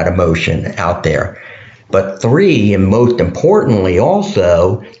share that emotion out there. But three, and most importantly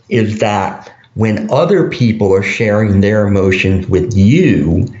also, is that when other people are sharing their emotions with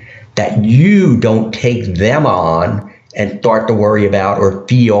you, that you don't take them on and start to worry about or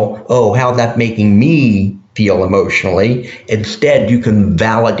feel, oh, how's that making me feel emotionally? Instead, you can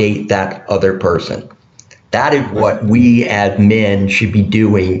validate that other person. That is what we as men should be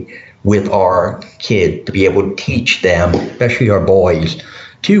doing with our kids, to be able to teach them, especially our boys,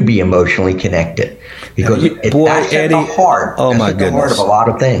 to be emotionally connected. Because that's at the heart. Oh my goodness, the heart of a lot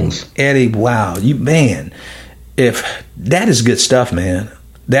of things. Eddie, wow, if that is good stuff, man.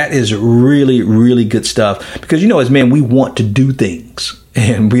 That is really, really good stuff. Because, as men, we want to do things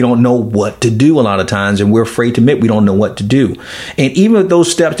and we don't know what to do a lot of times. And we're afraid to admit we don't know what to do. And even with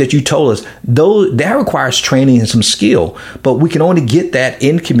those steps that you told us, that requires training and some skill. But we can only get that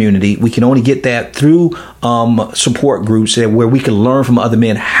in community. We can only get that through support groups where we can learn from other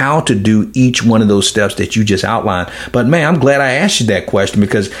men how to do each one of those steps that you just outlined. But man, I'm glad I asked you that question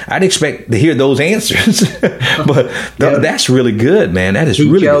because I didn't expect to hear those answers. But that's really good, man. That is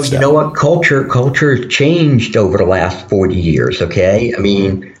really good stuff. You know what? Culture has changed over the last 40 years, okay? I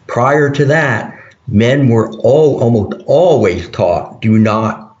mean, prior to that, men were almost always taught, do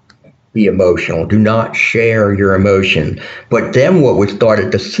not be emotional, do not share your emotion. But then what we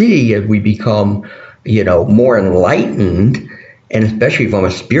started to see as we become more enlightened, and especially from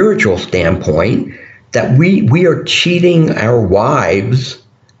a spiritual standpoint, that we are cheating our wives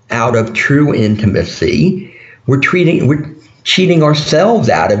out of true intimacy. We're cheating ourselves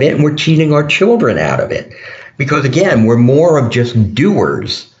out of it, and we're cheating our children out of it. Because again, we're more of just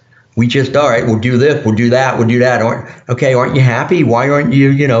doers. We just, all right, we'll do this, we'll do that, we'll do that. Aren't you happy? Why aren't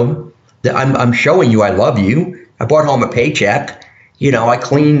you, I'm showing you I love you. I brought home a paycheck. I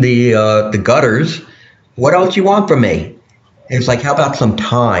cleaned the gutters. What else you want from me? And it's like, how about some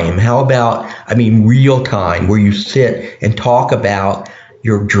time? How about, real time where you sit and talk about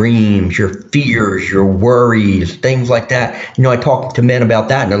your dreams, your fears, your worries, things like that. I talk to men about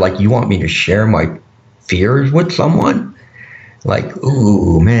that and they're like, you want me to share my fears with someone? Like,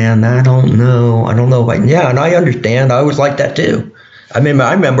 ooh, man, I don't know if and I understand. I was like that too. I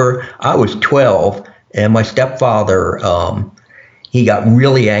remember I was 12 and my stepfather, he got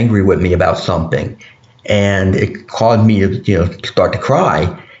really angry with me about something. And it caused me to, start to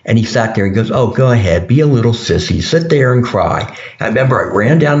cry. And he sat there and goes, oh, go ahead, be a little sissy, sit there and cry. I remember I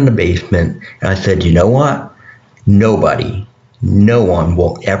ran down in the basement and I said, you know what? No one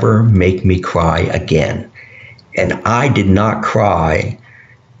will ever make me cry again. And I did not cry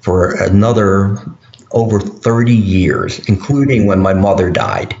for another over 30 years, including when my mother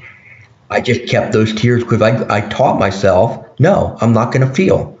died. I just kept those tears because I taught myself, no, I'm not going to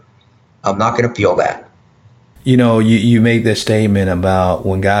feel. I'm not going to feel that. You make this statement about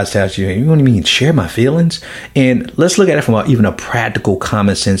when God tells you, you want to mean share my feelings? And let's look at it from even a practical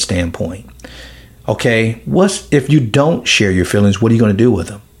common sense standpoint. Okay, if you don't share your feelings, what are you going to do with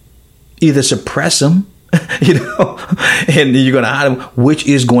them? Either suppress them, and you're going to hide them, which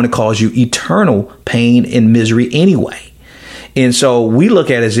is going to cause you eternal pain and misery anyway. And so we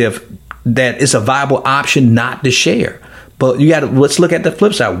look at it as if that it's a viable option not to share. But let's look at the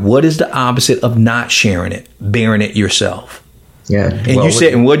flip side. What is the opposite of not sharing it, bearing it yourself? Yeah.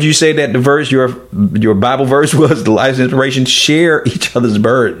 And what did you say that the verse, your Bible verse was, the life's inspiration, share each other's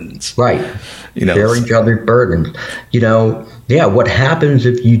burdens. Right. Share each other's burdens. What happens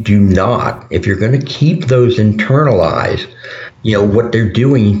if you do not, if you're going to keep those internalized, what they're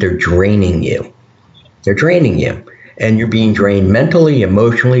doing, they're draining you. They're draining you. And you're being drained mentally,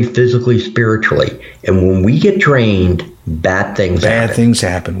 emotionally, physically, spiritually. And when we get drained, bad things happen. Bad things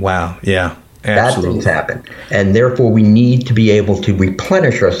happen. Wow. Yeah. Absolutely. Bad things happen. And therefore, we need to be able to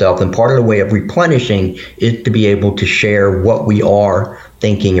replenish ourselves. And part of the way of replenishing is to be able to share what we are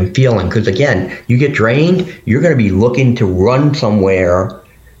thinking and feeling. Because again, you get drained, you're going to be looking to run somewhere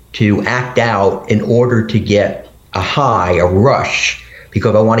to act out in order to get a high, a rush,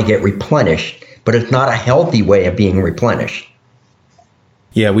 because I want to get replenished. But it's not a healthy way of being replenished.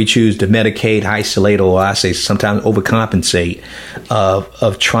 Yeah, we choose to medicate, isolate, or I say sometimes overcompensate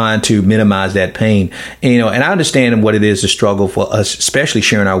of trying to minimize that pain. And, and I understand what it is to struggle for us, especially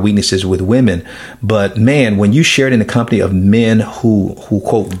sharing our weaknesses with women. But man, when you share it in the company of men who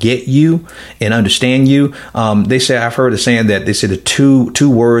quote, get you and understand you, they say, I've heard a saying that they say the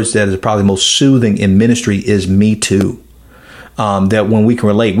two words that is probably most soothing in ministry is me too. That when we can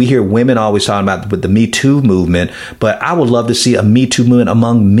relate, we hear women always talking about with the Me Too movement, but I would love to see a Me Too movement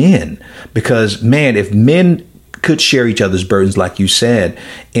among men, because man, if men could share each other's burdens, like you said,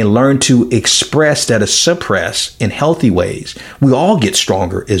 and learn to express that or suppress in healthy ways, we all get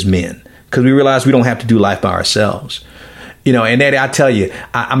stronger as men because we realize we don't have to do life by ourselves. And Eddie, I tell you,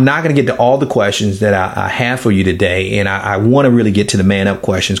 I'm not going to get to all the questions that I have for you today. And I want to really get to the man up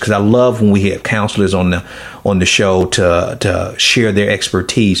questions, because I love when we have counselors on the show to share their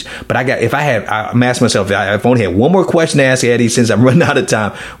expertise. But I'm asking myself, if I only had one more question to ask Eddie, since I'm running out of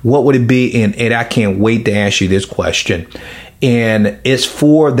time, what would it be? And I can't wait to ask you this question. And it's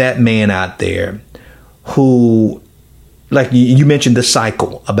for that man out there who, like you mentioned the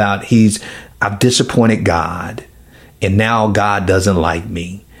cycle about I've disappointed God. And now God doesn't like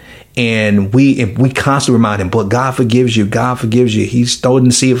me. And we constantly remind him, but God forgives you. God forgives you. He's throwing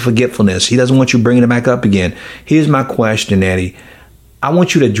the sea of forgetfulness. He doesn't want you bringing it back up again. Here's my question, Eddie. I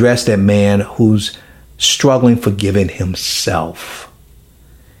want you to address that man who's struggling forgiving himself.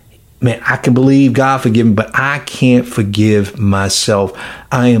 Man, I can believe God forgive me, but I can't forgive myself.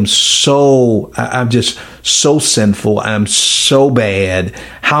 I'm just so sinful. I'm so bad.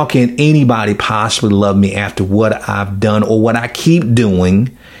 How can anybody possibly love me after what I've done or what I keep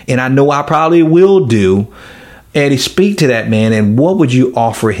doing? And I know I probably will do. Eddie, speak to that man. And what would you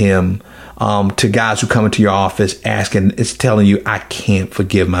offer him to guys who come into your office telling you, I can't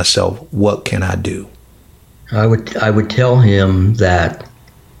forgive myself? What can I do? I would tell him that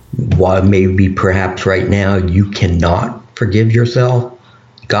while maybe perhaps right now you cannot forgive yourself,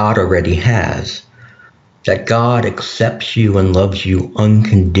 God already has. That God accepts you and loves you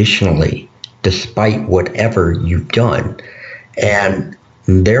unconditionally despite whatever you've done. And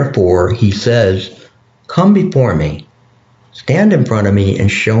therefore, he says, come before me, stand in front of me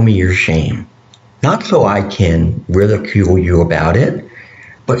and show me your shame. Not so I can ridicule you about it,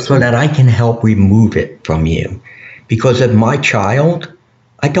 but so that I can help remove it from you. Because as my child,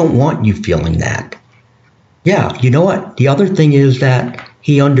 I don't want you feeling that. Yeah, you know what? The other thing is that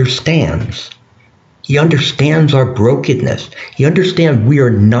he understands. He understands our brokenness. He understands we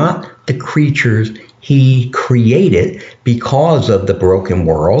are not the creatures he created because of the broken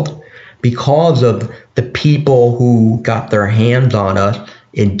world, because of the people who got their hands on us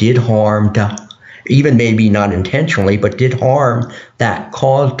and did harm to, even maybe not intentionally, but did harm that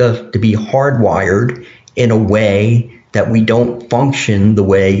caused us to be hardwired in a way that we don't function the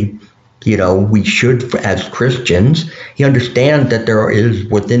way, we should as Christians. He understands that there is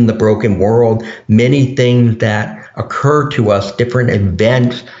within the broken world many things that occur to us, different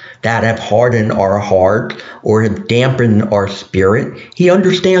events that have hardened our heart or have dampened our spirit. He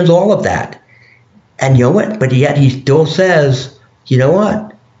understands all of that. And you know what? But yet he still says, you know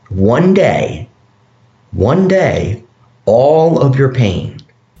what? One day, all of your pain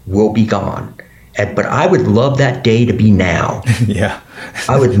will be gone. But I would love that day to be now. Yeah.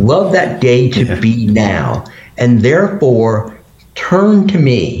 I would love that day to be now. And therefore, turn to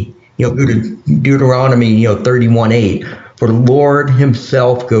me. Deuteronomy 31:8. For the Lord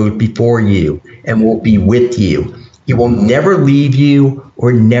himself goes before you and will be with you. He will never leave you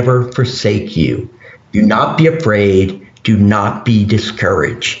or never forsake you. Do not be afraid. Do not be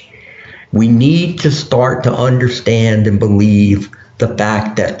discouraged. We need to start to understand and believe the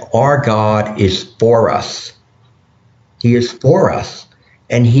fact that our God is for us. He is for us.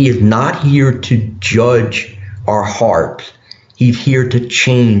 And he is not here to judge our hearts. He's here to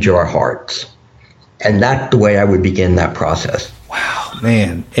change our hearts. And that's the way I would begin that process. Wow,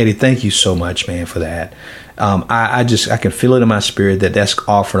 man. Eddie, thank you so much, man, for that. I can feel it in my spirit that that's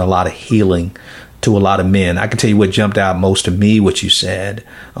offering a lot of healing to a lot of men. I can tell you what jumped out most to me, what you said.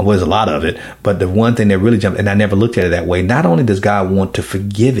 Was a lot of it, but the one thing that really jumped, and I never looked at it that way, not only does God want to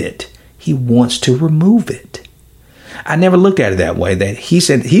forgive it, he wants to remove it. I never looked at it that way, that he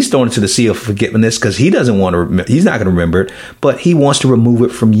said he's thrown it to the sea of forgiveness because he doesn't want to, he's not going to remember it, but he wants to remove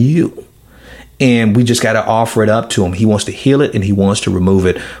it from you. And we just got to offer it up to him. He wants to heal it and he wants to remove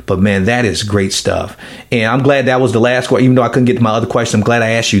it. But man, that is great stuff. And I'm glad that was the last question. Even though I couldn't get to my other question, I'm glad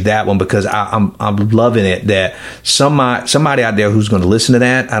I asked you that one because I'm loving it that somebody out there who's going to listen to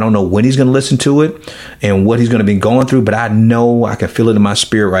that. I don't know when he's going to listen to it and what he's going to be going through, but I know I can feel it in my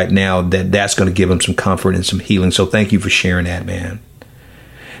spirit right now that that's going to give him some comfort and some healing. So thank you for sharing that, man.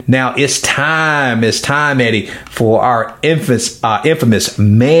 Now it's time, Eddie, for our infamous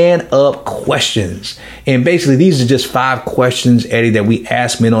Man Up questions. And basically, these are just 5 questions, Eddie, that we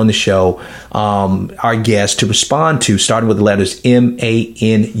ask men on the show, our guests, to respond to, starting with the letters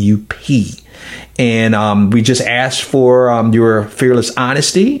MANUP. And we just asked for your fearless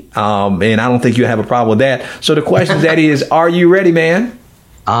honesty. And I don't think you have a problem with that. So the questions, Eddie, is, are you ready, man?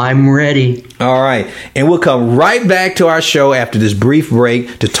 I'm ready. All right. And we'll come right back to our show after this brief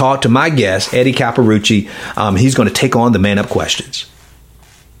break to talk to my guest, Eddie Caparucci. He's going to take on the Man Up questions.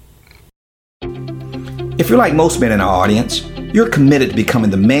 If you're like most men in our audience, you're committed to becoming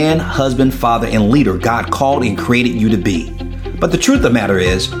the man, husband, father, and leader God called and created you to be. But the truth of the matter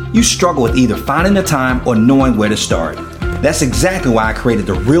is, you struggle with either finding the time or knowing where to start. That's exactly why I created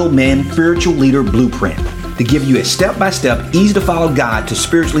the Real Men Spiritual Leader Blueprint, to give you a step-by-step, easy-to-follow guide to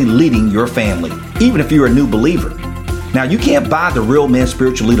spiritually leading your family, even if you're a new believer. Now, you can't buy the Real Men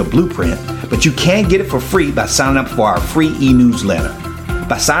Spiritual Leader Blueprint, but you can get it for free by signing up for our free e-newsletter.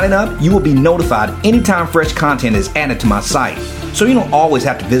 By signing up, you will be notified anytime fresh content is added to my site, so you don't always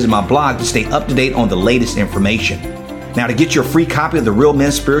have to visit my blog to stay up to date on the latest information. Now, to get your free copy of the Real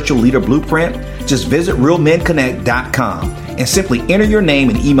Men Spiritual Leader Blueprint, just visit realmenconnect.com and simply enter your name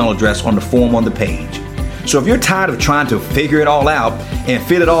and email address on the form on the page. So if you're tired of trying to figure it all out and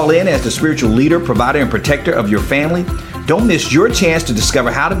fit it all in as the spiritual leader, provider, and protector of your family, don't miss your chance to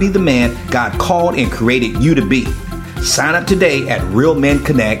discover how to be the man God called and created you to be. Sign up today at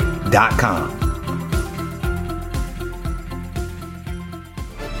realmenconnect.com.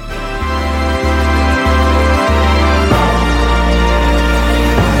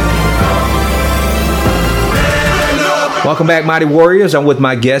 Welcome back, Mighty Warriors. I'm with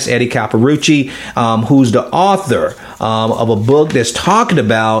my guest, Eddie Caparucci, who's the author of a book that's talking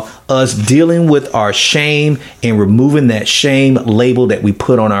about us dealing with our shame and removing that shame label that we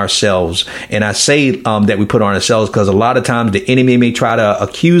put on ourselves. And I say that we put on ourselves because a lot of times the enemy may try to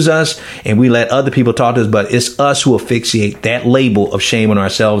accuse us and we let other people talk to us, but it's us who asphyxiate that label of shame on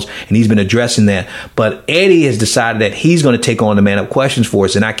ourselves. And he's been addressing that. But Eddie has decided that he's going to take on the Man Up questions for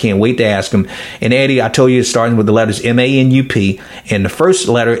us. And I can't wait to ask him. And Eddie, I told you it's starting with the letters MANUP. And the first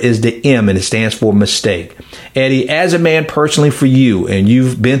letter is the M, and it stands for mistake. Eddie, as a man personally for you, and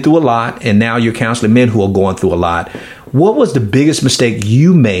you've been through a lot, and now you're counseling men who are going through a lot, what was the biggest mistake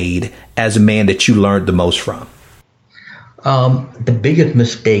you made as a man that you learned the most from? The biggest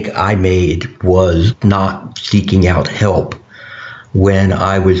mistake I made was not seeking out help when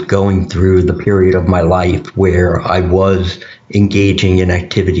I was going through the period of my life where I was engaging in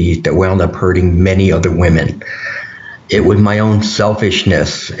activities that wound up hurting many other women. It was my own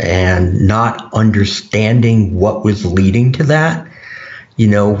selfishness and not understanding what was leading to that. You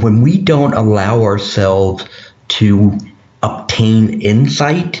know, when we don't allow ourselves to obtain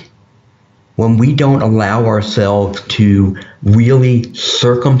insight, when we don't allow ourselves to really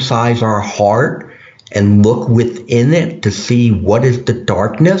circumcise our heart and look within it to see what is the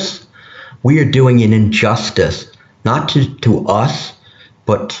darkness, we are doing an injustice, not to us,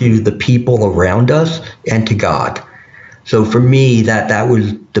 but to the people around us and to God. So for me, that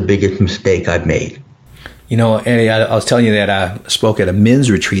was the biggest mistake I've made. You know, Eddie, I was telling you that I spoke at a men's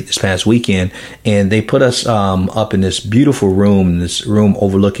retreat this past weekend, and they put us up in this beautiful room,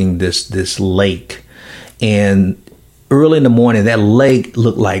 overlooking this lake. And early in the morning, that lake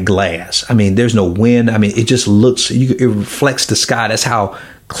looked like glass. I mean, there's no wind. I mean, it just looks, it reflects the sky. That's how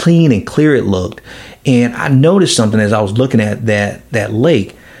clean and clear it looked. And I noticed something as I was looking at that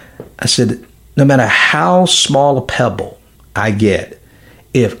lake. I said, no matter how small a pebble I get,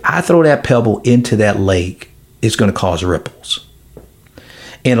 if I throw that pebble into that lake, it's going to cause ripples.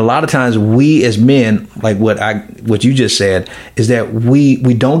 And a lot of times we as men, like what you just said, is that we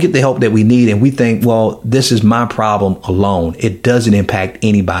don't get the help that we need. And we think, well, this is my problem alone. It doesn't impact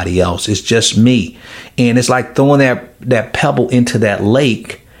anybody else. It's just me. And it's like throwing that pebble into that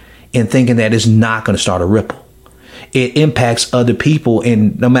lake and thinking that it's not going to start a ripple. it impacts other people.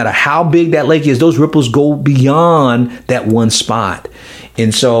 And no matter how big that lake is, those ripples go beyond that one spot.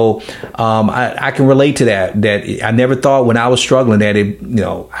 And so I can relate to that I never thought when I was struggling that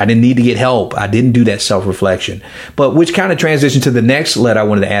I didn't need to get help. I didn't do that self-reflection. But which kind of transition to the next letter I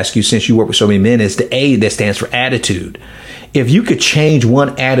wanted to ask you, since you work with so many men, is the A that stands for attitude. If you could change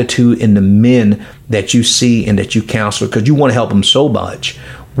one attitude in the men that you see and that you counsel, because you want to help them so much,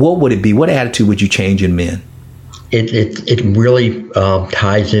 what would it be? What attitude would you change in men? It really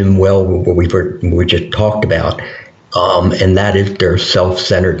ties in well with what we just talked about. And that is their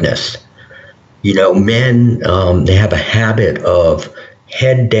self-centeredness. Men, they have a habit of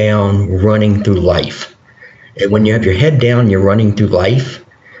head down, running through life. And when you have your head down, you're running through life,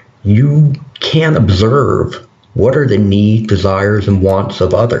 you can't observe what are the needs, desires, and wants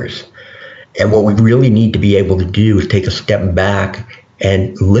of others. And what we really need to be able to do is take a step back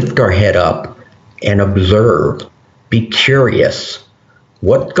and lift our head up and observe, be curious.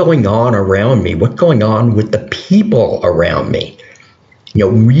 What's going on around me? What's going on with the people around me?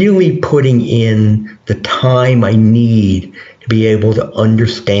 Really putting in the time I need to be able to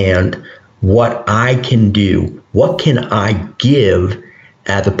understand what I can do. What can I give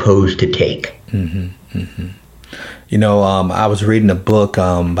as opposed to take? Mm-hmm, mm-hmm. I was reading a book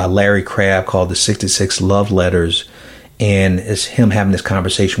by Larry Crabb called The 66 Love Letters. And it's him having this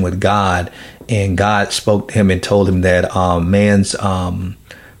conversation with God. And God spoke to him and told him that man's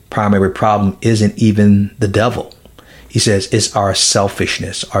primary problem isn't even the devil. He says it's our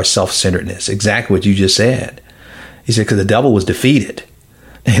selfishness, our self-centeredness. Exactly what you just said. He said, because the devil was defeated,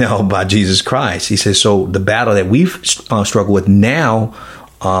 by Jesus Christ. He says, so the battle that we've struggled with now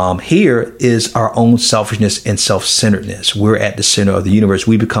here is our own selfishness and self-centeredness. We're at the center of the universe.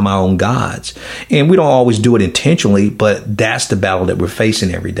 We become our own gods. And we don't always do it intentionally, but that's the battle that we're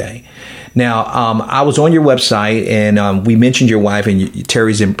facing every day. Now, I was on your website and we mentioned your wife and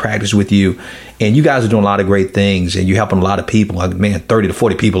Terry's in practice with you. And you guys are doing a lot of great things and you're helping a lot of people. Like, man, 30 to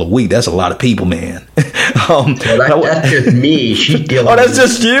 40 people a week. That's a lot of people, man. That's just me. She's dealing with that's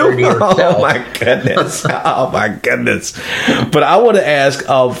just you? Oh, my goodness. Oh, my goodness. But I want to ask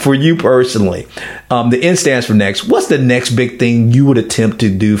for you personally, the N stands for next. What's the next big thing you would attempt to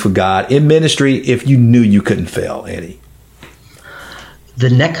do for God in ministry if you knew you couldn't fail, Eddie?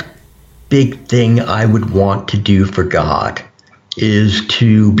 The next big thing I would want to do for God is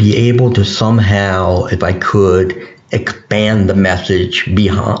to be able to somehow, if I could, expand the message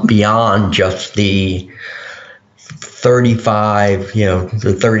beyond just the 35,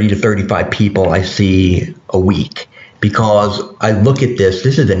 the 30 to 35 people I see a week. Because I look at this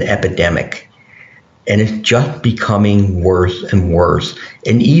is an epidemic. And it's just becoming worse and worse.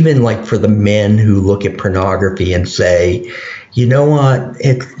 And even like for the men who look at pornography and say, you know what,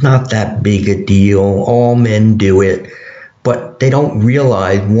 it's not that big a deal. All men do it. But they don't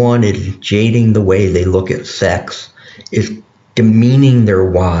realize, one, it is jading the way they look at sex. It's demeaning their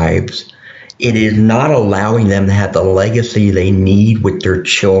wives. It is not allowing them to have the legacy they need with their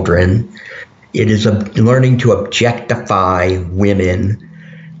children. It is learning to objectify women.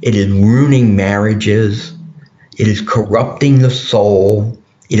 It is ruining marriages. It is corrupting the soul.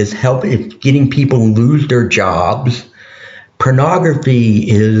 It's getting people to lose their jobs. Pornography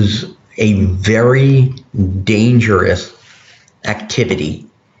is a very dangerous activity,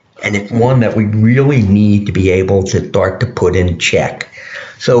 and it's one that we really need to be able to start to put in check.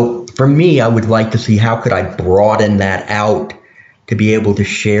 So for me, I would like to see how could I broaden that out to be able to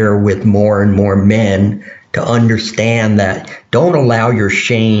share with more and more men to understand that don't allow your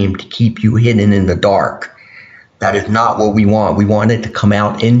shame to keep you hidden in the dark. That is not what we want. We want it to come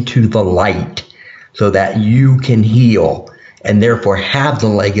out into the light so that you can heal and therefore have the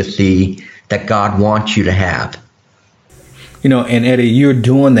legacy that God wants you to have. And Eddie, you're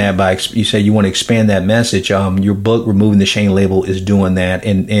doing that by, you say you want to expand that message. Your book, Removing the Shame Label, is doing that.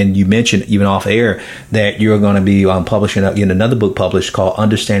 And you mentioned even off air that you're going to be publishing another book published called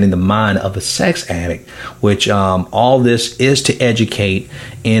Understanding the Mind of a Sex Addict, which all this is to educate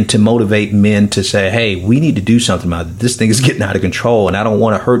and to motivate men to say, hey, we need to do something about it. This thing is getting out of control and I don't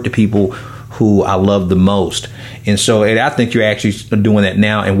want to hurt the people who I love the most. And so I think you're actually doing that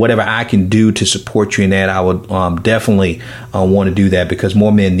now. And whatever I can do to support you in that, I would definitely want to do that because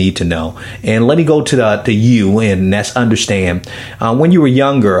more men need to know. And let me go to you, and that's understand. When you were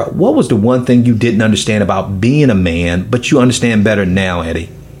younger, what was the one thing you didn't understand about being a man, but you understand better now, Eddie?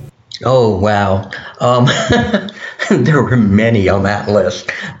 Oh, wow. There were many on that list.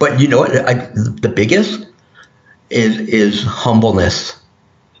 But you know what? The biggest is humbleness.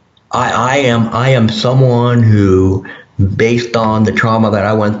 I am someone who based on the trauma that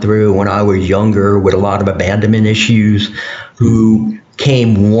I went through when I was younger with a lot of abandonment issues, who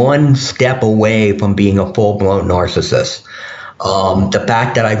came one step away from being a full-blown narcissist. The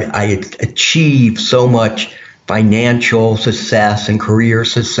fact that I achieved so much financial success and career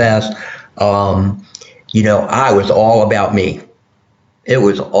success, I was all about me. It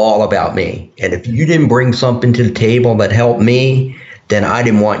was all about me. And if you didn't bring something to the table that helped me, then I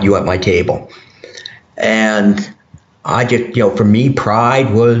didn't want you at my table. And I just, for me,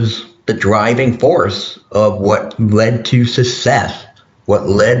 pride was the driving force of what led to success, what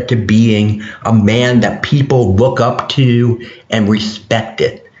led to being a man that people look up to and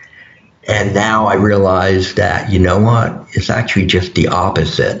respected. And now I realize that, it's actually just the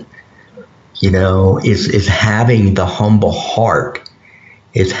opposite. Is having the humble heart,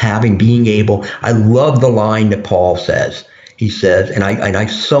 is being able. I love the line that Paul says. He says, and I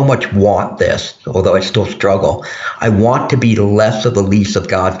so much want this, although I still struggle. I want to be the less of the least of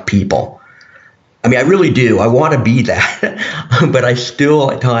God's people. I mean, I really do. I want to be that, but I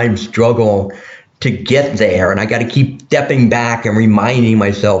still at times struggle to get there. And I got to keep stepping back and reminding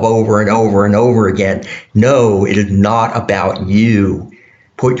myself over and over and over again, no, it is not about you.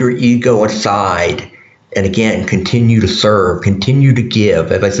 Put your ego aside. And again, continue to serve, continue to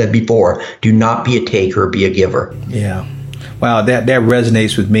give. As I said before, do not be a taker, be a giver. Yeah. Wow, that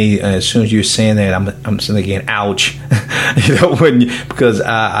resonates with me. As soon as you're saying that, I'm thinking, ouch, because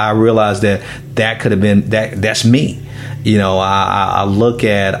I realized that could have been that's me. I look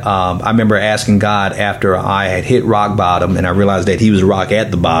at. I remember asking God after I had hit rock bottom, and I realized that He was a rock at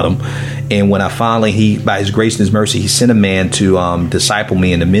the bottom. And when I finally, by His grace and His mercy, He sent a man to disciple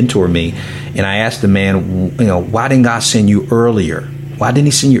me and to mentor me. And I asked the man, why didn't God send you earlier? Why didn't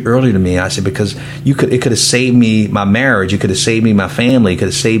He send you earlier to me? And I said, because it could have saved me my marriage. It could have saved me my family. It could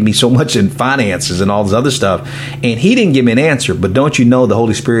have saved me so much in finances and all this other stuff. And He didn't give me an answer. But don't you know, the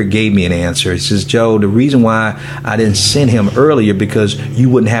Holy Spirit gave me an answer. He says, Joe, the reason why I didn't send him earlier, because you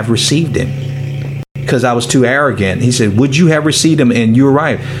wouldn't have received him. Because I was too arrogant. He said, would you have received him? And you're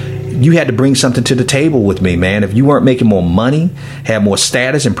right. You had to bring something to the table with me, man. If you weren't making more money, had more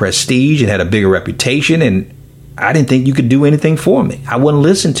status and prestige, and had a bigger reputation, and I didn't think you could do anything for me, I wouldn't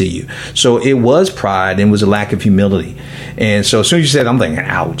listen to you. So it was pride and was a lack of humility. And so as soon as you said, I'm thinking,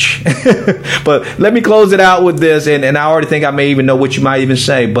 ouch. But let me close it out with this. And I already think I may even know what you might even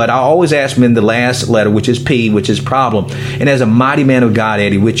say. But I always ask them in the last letter, which is P, which is problem. And as a mighty man of God,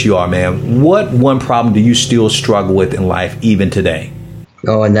 Eddie, which you are, man, what one problem do you still struggle with in life even today?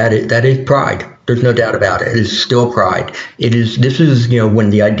 Oh, and that is pride. There's no doubt about it. It is still pride. This is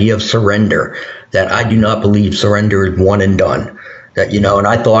when the idea of surrender, that I do not believe surrender is one and done. That, and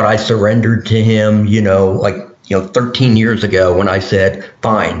I thought I surrendered to Him, 13 years ago when I said,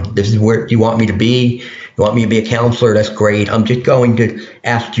 fine, this is where you want me to be. You want me to be a counselor? That's great. I'm just going to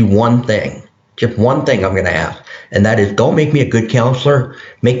ask you one thing. Just one thing I'm going to ask. And that is, don't make me a good counselor,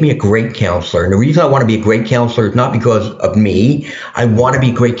 make me a great counselor. And the reason I want to be a great counselor is not because of me. I want to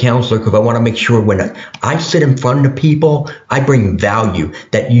be a great counselor because I want to make sure when I sit in front of people, I bring value,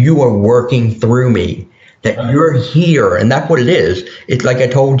 that you are working through me, that you're here. And that's what it is. It's like I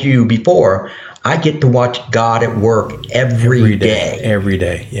told you before, I get to watch God at work every day. Every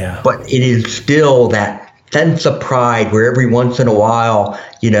day, yeah. But it is still that sense of pride where every once in a while,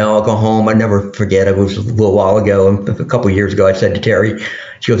 I'll go home. I never forget. It was a little while ago, a couple of years ago, I said to Terry,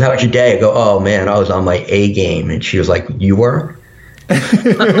 she goes, how was your day? I go, oh man, I was on my A game. And she was like, you were?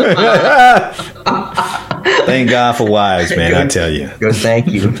 Thank God for wives, man, I tell you. Go, thank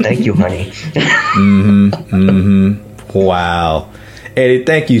you. Thank you, honey. Wow. Eddie,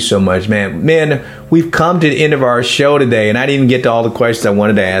 thank you so much, man. Man, we've come to the end of our show today, and I didn't even get to all the questions I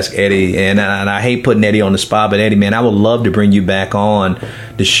wanted to ask Eddie. And I hate putting Eddie on the spot, but Eddie, man, I would love to bring you back on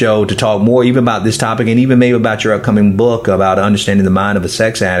the show to talk more, even about this topic, and even maybe about your upcoming book about understanding the mind of a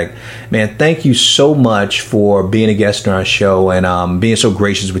sex addict. Man, thank you so much for being a guest on our show and being so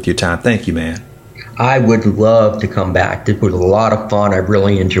gracious with your time. Thank you, man. I would love to come back. This was a lot of fun. I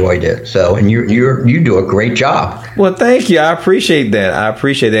really enjoyed it. So, and you do a great job. Well, thank you. I appreciate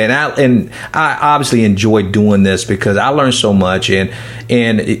that. And I obviously enjoy doing this because I learned so much. And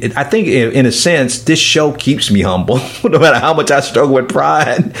I think in a sense, this show keeps me humble, no matter how much I struggle with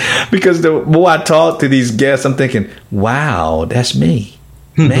pride. Because the more I talk to these guests, I'm thinking, wow, that's me.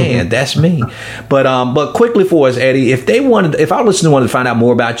 Man, that's me. But quickly for us, Eddie, if our listeners wanted to find out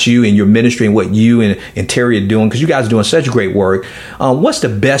more about you and your ministry and what you and Terry are doing, because you guys are doing such great work, what's the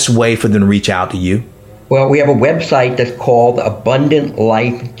best way for them to reach out to you? Well, we have a website that's called Abundant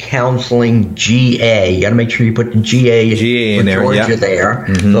Life Counseling GA. You got to make sure you put the GA in there, Georgia there.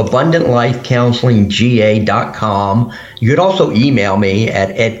 Mm-hmm. So AbundantLifeCounselingGA.com. You could also email me at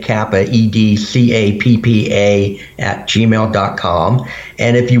edcappa, EDCAPPA @gmail.com.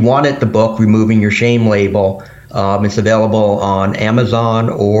 And if you wanted the book, Removing Your Shame Label, it's available on Amazon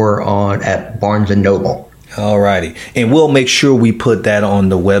or at Barnes & Noble. All righty, and we'll make sure we put that on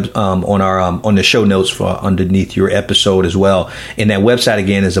the web, on the show notes for underneath your episode as well. And that website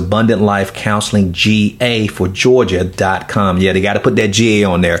again is Abundant Life Counseling GA for Georgia.com. Yeah, they got to put that GA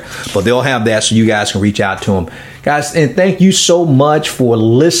on there, but they'll have that so you guys can reach out to them. Guys, and thank you so much for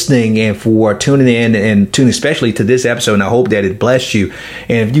listening and for tuning in and tuning especially to this episode. And I hope that it blessed you.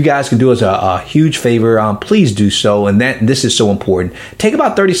 And if you guys can do us a huge favor, please do so. And this is so important. Take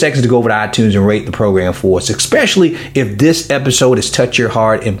about 30 seconds to go over to iTunes and rate the program for us, especially if this episode has touched your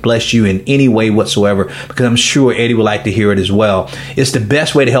heart and blessed you in any way whatsoever, because I'm sure Eddie would like to hear it as well. It's the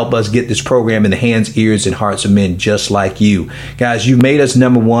best way to help us get this program in the hands, ears, and hearts of men just like you. Guys, you made us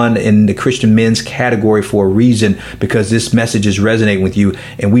number one in the Christian men's category for a reason, because this message is resonating with you.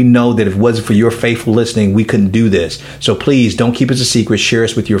 And we know that if it wasn't for your faithful listening, we couldn't do this. So please don't keep us a secret. Share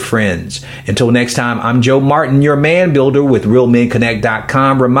us with your friends. Until next time, I'm Joe Martin, your man builder with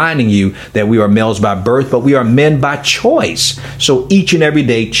RealMenConnect.com, reminding you that we are males by birth, but we are men by choice. So each and every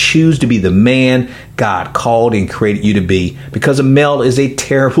day, choose to be the man God called and created you to be, because a male is a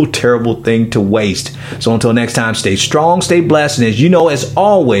terrible, terrible thing to waste. So until next time, stay strong, stay blessed, and as you know, as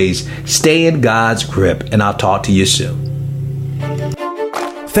always, stay in God's grip, and I'll talk to you soon.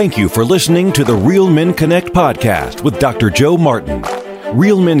 Thank you for listening to the Real Men Connect podcast with Dr. Joe Martin.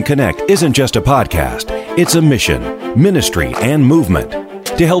 Real Men Connect isn't just a podcast, it's a mission, ministry, and movement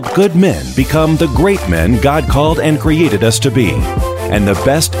to help good men become the great men God called and created us to be. And the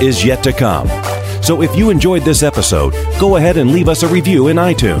best is yet to come. So if you enjoyed this episode, go ahead and leave us a review in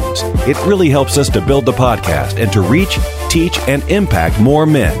iTunes. It really helps us to build the podcast and to reach, teach, and impact more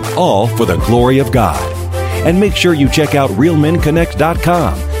men, all for the glory of God. And make sure you check out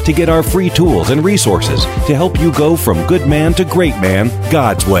RealMenConnect.com to get our free tools and resources to help you go from good man to great man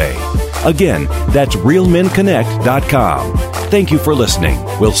God's way. Again, that's RealMenConnect.com. Thank you for listening.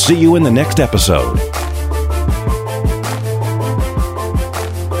 We'll see you in the next episode.